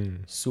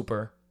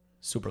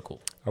 Super cool.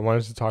 I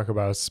wanted to talk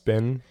about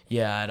spin.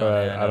 Yeah,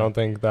 I don't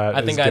think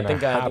that is gonna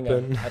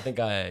happen.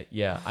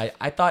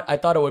 I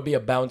thought it would be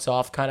a bounce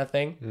off kind of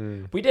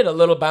thing. We did a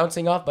little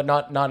bouncing off, but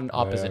not an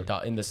opposite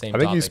in the same. I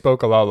think topic. you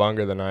spoke a lot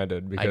longer than I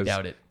did because I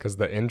doubt it, because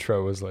the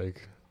intro was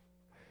like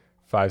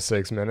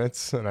 5-6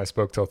 minutes and I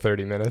spoke till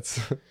 30 minutes.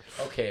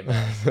 Okay,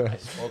 man. I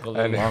spoke a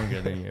little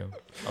longer than you.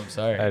 I'm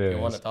sorry. Anyways.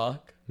 You want to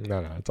talk?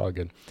 No, it's all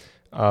good.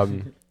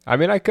 I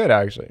mean, I could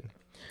actually.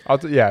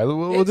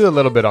 We'll do a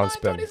little bit on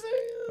spin.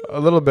 a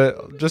little bit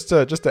just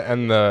to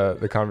end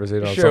the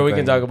conversation. Sure, we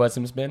can talk about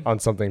some spin on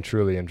something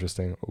truly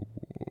interesting.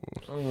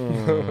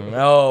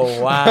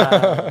 Oh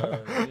wow!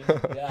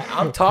 Yeah,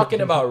 I'm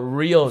talking about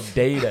real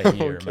data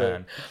here,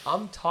 man.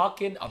 I'm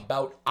talking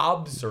about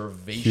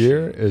observation.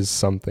 Here is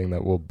something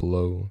that will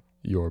blow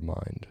your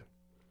mind.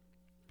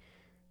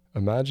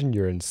 Imagine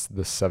you're in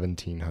the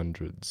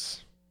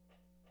 1700s,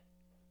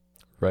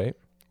 right?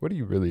 What do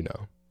you really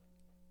know?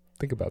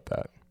 Think about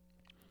that.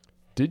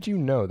 Did you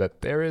know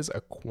that there is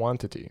a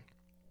quantity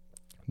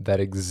that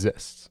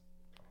exists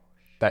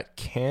that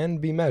can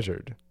be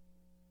measured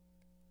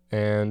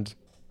and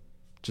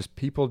just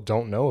people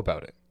don't know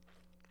about it?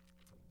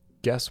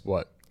 Guess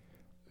what?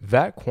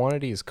 That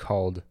quantity is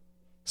called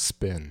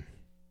spin.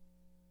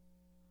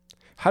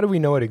 How do we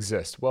know it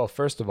exists? Well,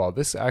 first of all,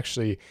 this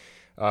actually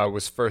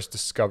was first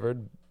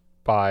discovered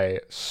by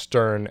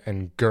Stern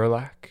and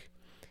Gerlach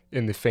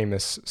in the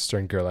famous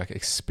Stern-Gerlach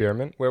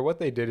experiment, where what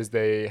they did is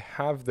they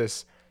have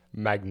this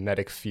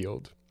magnetic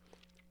field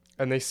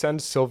and they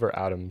send silver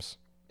atoms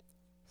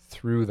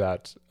through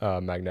that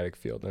magnetic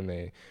field, and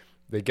they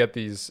get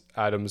these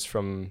atoms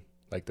from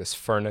like this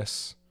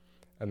furnace,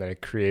 and then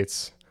it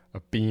creates a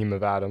beam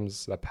of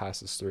atoms that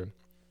passes through.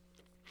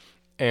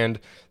 And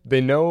they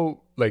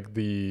know like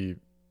the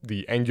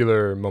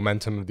angular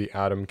momentum of the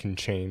atom can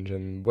change.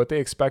 And what they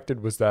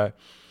expected was that,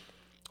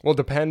 well,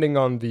 depending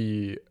on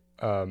the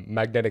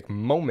magnetic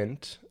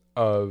moment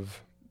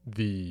of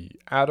the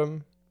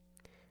atom,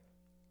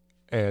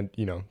 and,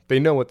 you know, they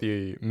know what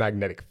the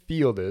magnetic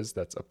field is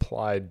that's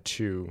applied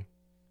to,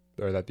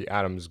 or that the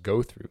atoms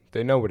go through.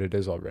 They know what it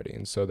is already.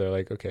 And so they're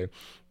like, okay,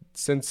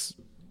 since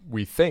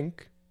we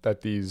think that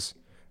these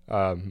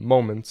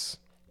moments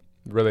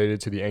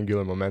related to the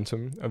angular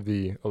momentum of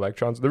the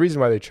electrons, the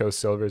reason why they chose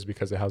silver is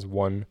because it has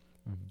one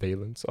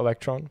valence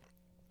electron.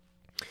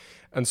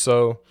 And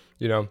so,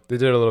 you know, they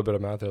did a little bit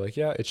of math. They're like,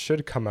 yeah, it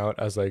should come out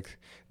as like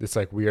this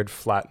like weird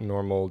flat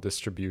normal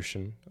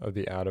distribution of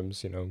the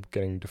atoms, you know,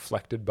 getting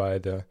deflected by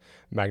the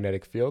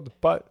magnetic field.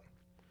 But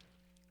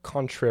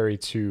contrary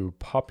to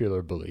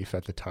popular belief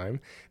at the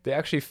time, they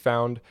actually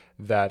found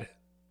that,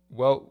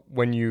 well,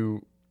 when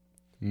you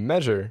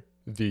measure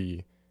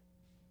the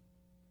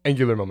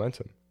angular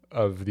momentum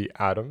of the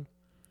atom,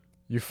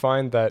 you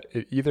find that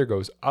it either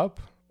goes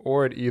up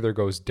or it either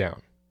goes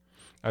down.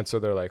 And so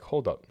they're like,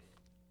 hold up.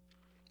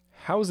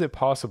 How is it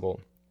possible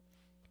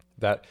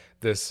that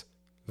this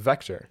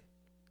vector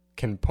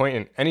can point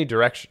in any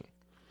direction?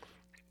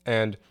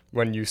 And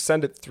when you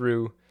send it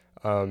through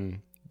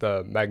the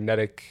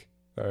magnetic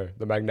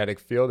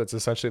field, it's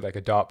essentially like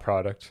a dot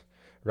product,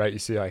 right? You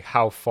see like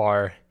how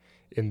far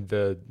in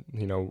the,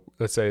 you know,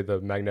 let's say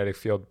the magnetic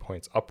field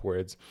points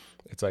upwards.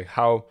 It's like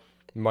how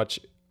much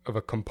of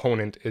a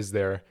component is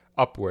there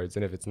upwards,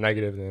 and if it's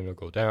negative, then it'll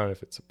go down.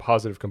 If it's a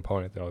positive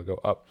component, then it'll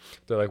go up.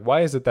 They're like,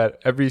 why is it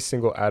that every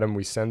single atom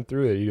we send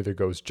through, it either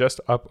goes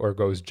just up or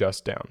goes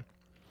just down?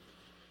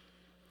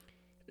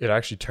 It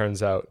actually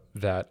turns out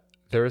that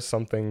there is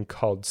something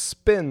called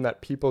spin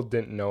that people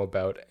didn't know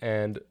about,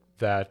 and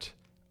that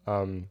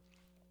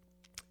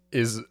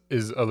is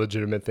a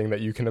legitimate thing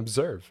that you can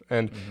observe.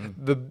 And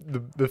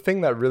the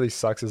thing that really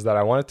sucks is that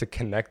I wanted to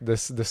connect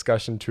this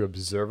discussion to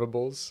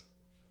observables,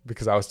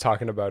 because I was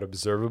talking about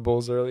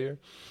observables earlier.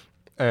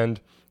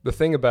 And the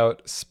thing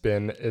about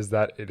spin is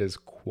that it is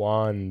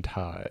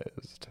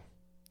quantized.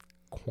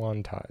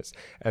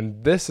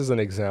 And this is an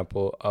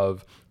example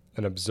of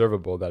an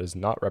observable that is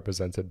not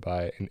represented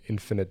by an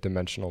infinite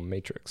dimensional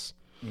matrix.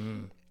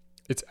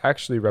 It's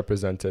actually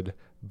represented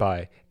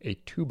by a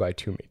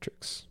 2x2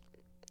 matrix.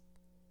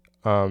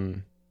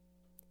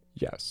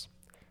 Yes.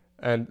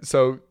 And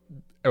so,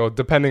 well,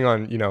 depending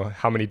on, you know,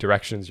 how many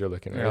directions you're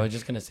looking at. I was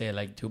just gonna say,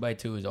 like,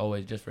 2x2 is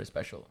always just for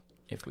special.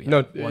 If we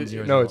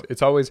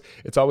it's always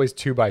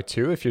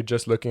 2x2 if you're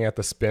just looking at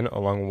the spin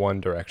along one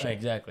direction.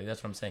 Exactly,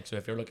 that's what I'm saying. So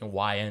if you're looking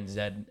y and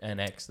z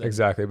and x,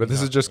 exactly. But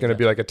this is just going to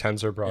be like a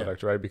tensor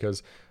product, right?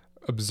 Because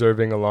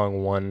observing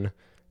along one,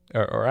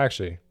 or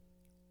actually,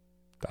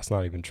 that's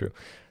not even true.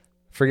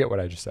 Forget what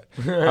I just said.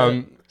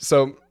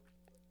 So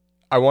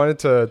I wanted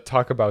to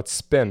talk about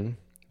spin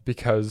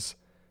because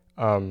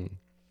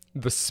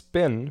the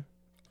spin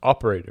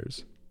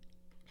operators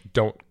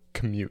don't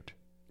commute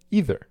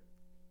either.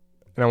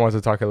 And I wanted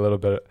to talk a little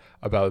bit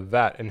about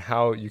that and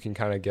how you can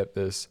kind of get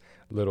this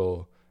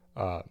little,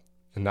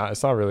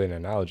 it's not really an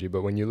analogy,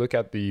 but when you look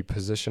at the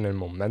position and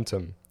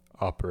momentum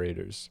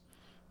operators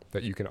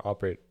that you can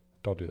operate,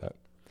 don't do that,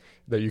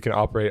 that you can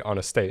operate on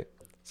a state.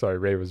 Sorry,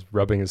 Ray was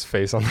rubbing his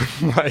face on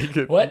the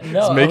mic. What?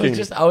 No,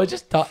 I was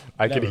just talking.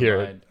 I could hear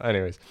it.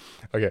 Anyways,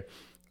 okay.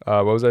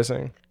 What was I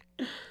saying?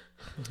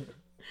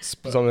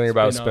 Something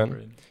about spin.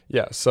 Operated.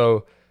 Yeah,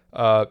 so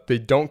they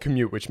don't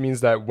commute, which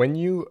means that when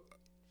you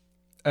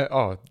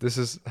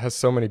this has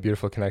so many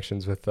beautiful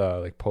connections with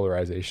like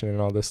polarization and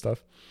all this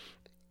stuff.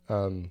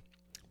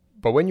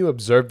 But when you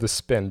observe the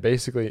spin,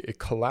 basically it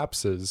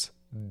collapses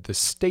the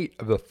state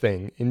of the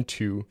thing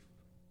into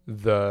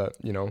the,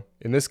 you know,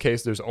 in this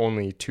case, there's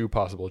only two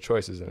possible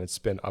choices, and it's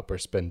spin up or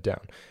spin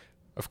down.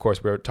 Of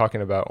course, we're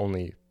talking about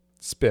only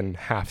spin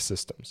half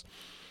systems.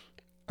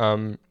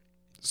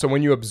 So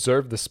when you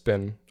observe the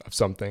spin of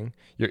something,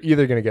 you're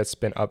either going to get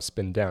spin up,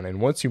 spin down. And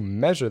once you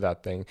measure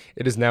that thing,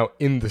 it is now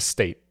in the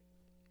state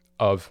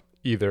of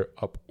either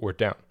up or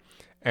down.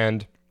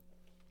 And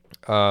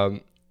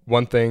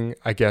one thing,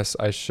 I guess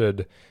I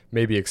should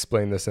maybe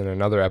explain this in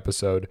another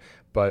episode,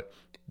 but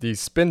these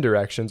spin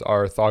directions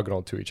are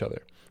orthogonal to each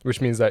other,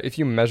 which means that if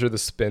you measure the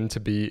spin to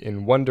be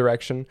in one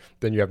direction,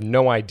 then you have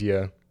no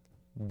idea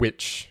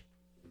which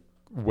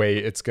way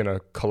it's going to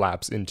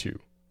collapse into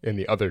in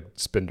the other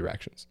spin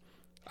directions,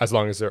 as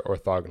long as they're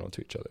orthogonal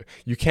to each other.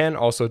 You can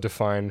also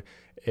define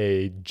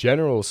a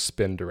general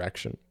spin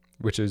direction,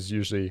 which is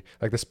usually,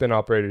 like the spin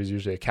operator is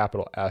usually a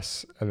capital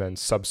S and then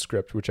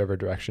subscript whichever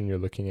direction you're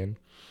looking in.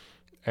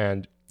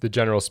 And the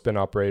general spin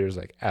operator is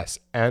like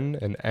Sn,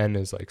 and n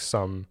is like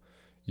some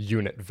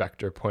unit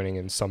vector pointing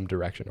in some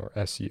direction, or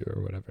Su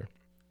or whatever.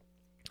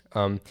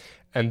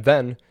 And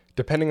then,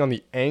 depending on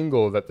the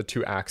angle that the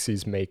two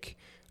axes make,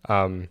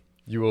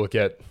 you will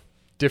get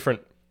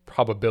different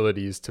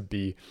probabilities to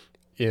be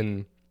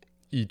in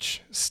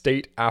each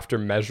state after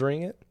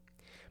measuring it,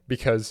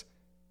 because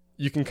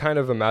you can kind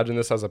of imagine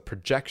this as a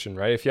projection,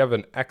 right? If you have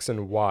an X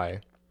and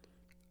Y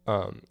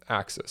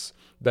axis,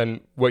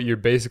 then what you're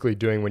basically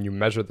doing when you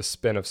measure the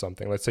spin of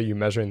something, let's say you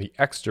measure in the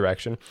X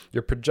direction,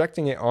 you're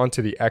projecting it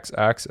onto the X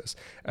axis.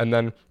 And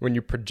then when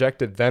you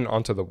project it then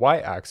onto the Y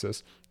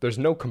axis, there's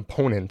no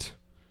component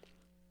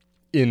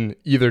in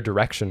either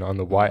direction on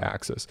the Y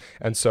axis.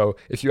 And so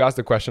if you ask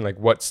the question, like,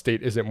 what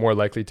state is it more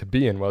likely to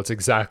be in? Well, it's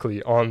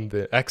exactly on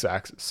the X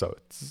axis. So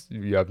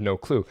you have no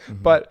clue.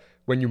 Mm-hmm. But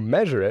when you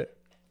measure it,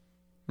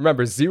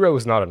 remember, zero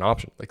is not an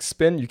option. Like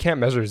spin, you can't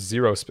measure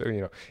zero spin.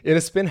 You know, in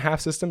a spin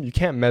half system, you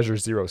can't measure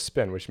zero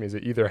spin, which means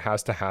it either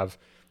has to have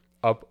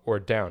up or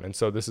down. And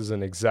so this is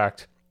an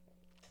exact,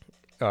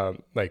 way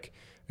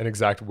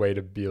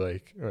to be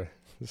like,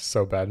 this is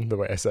so bad the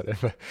way I said it,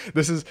 but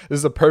this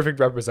is a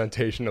perfect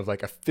representation of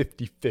like a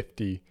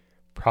 50-50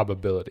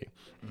 probability.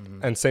 Mm-hmm.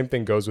 And same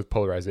thing goes with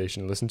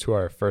polarization. Listen to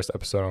our first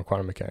episode on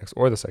quantum mechanics,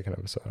 or the second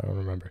episode, I don't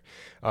remember.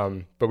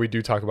 But we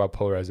do talk about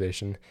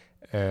polarization,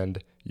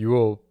 and you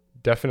will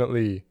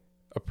definitely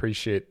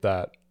appreciate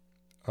that.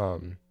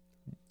 When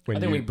I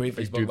think we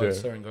briefly spoke about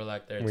Søren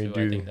Gerlach there too.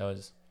 I think that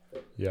was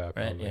right.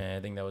 Probably. Yeah, I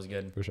think that was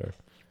good for sure.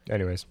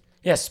 Anyways,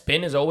 yeah,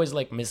 spin is always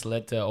like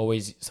misled to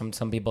always.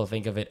 Some people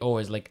think of it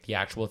as like the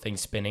actual thing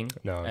spinning.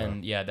 No.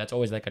 Yeah, that's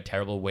always like a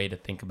terrible way to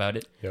think about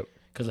it. Yep.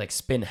 Because like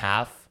spin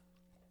half,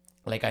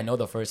 like I know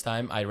the first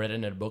time I read it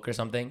in a book or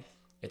something,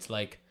 it's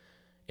like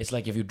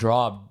if you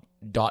draw a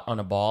dot on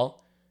a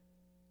ball,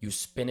 you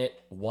spin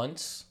it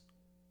once.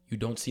 You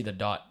don't see the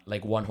dot,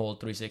 like one whole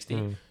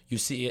 360. You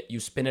see it,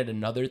 you spin it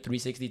another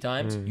 360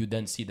 times, you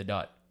then see the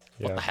dot.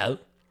 What the hell?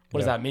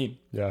 What does that mean?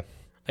 Yeah.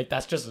 Like,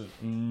 that's just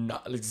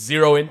not, like,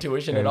 zero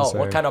intuition at all.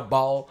 What kind of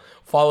ball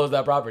follows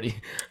that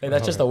property? Like,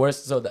 that's just the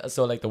worst.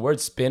 So like the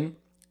word spin,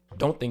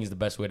 don't think is the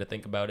best way to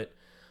think about it.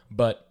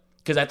 But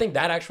because I think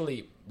that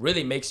actually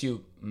really makes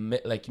you,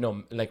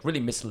 really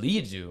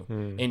misleads you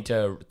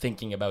into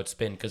thinking about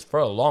spin. Because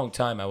for a long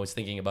time, I was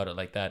thinking about it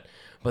like that.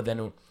 But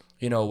then,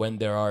 when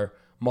there are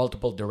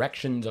multiple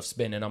directions of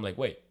spin, and I'm like,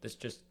 wait, this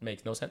just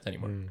makes no sense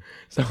anymore.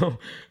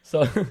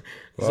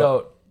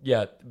 So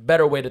yeah,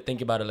 better way to think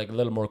about it, like a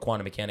little more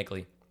quantum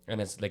mechanically, and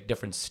it's like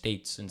different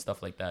states and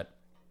stuff like that,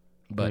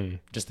 but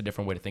just a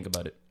different way to think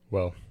about it.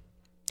 Well,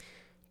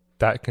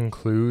 that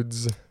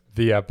concludes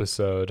the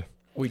episode.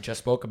 We just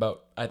spoke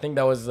about, I think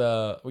that was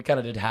we kind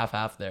of did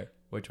half there,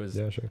 which was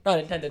not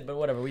intended, but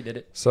whatever, we did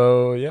it.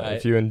 So yeah,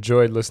 if you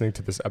enjoyed listening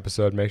to this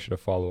episode, make sure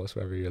to follow us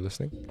wherever you're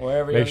listening.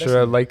 Make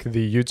sure to like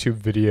the YouTube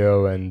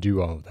video and do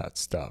all of that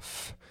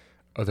stuff.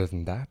 Other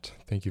than that,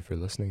 thank you for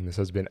listening. This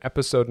has been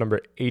episode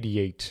number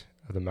 88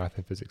 of the Math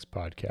and Physics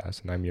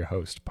Podcast, and I'm your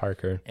host,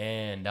 Parker.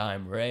 And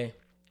I'm Ray.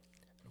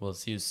 We'll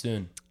see you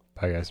soon.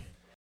 Bye, guys.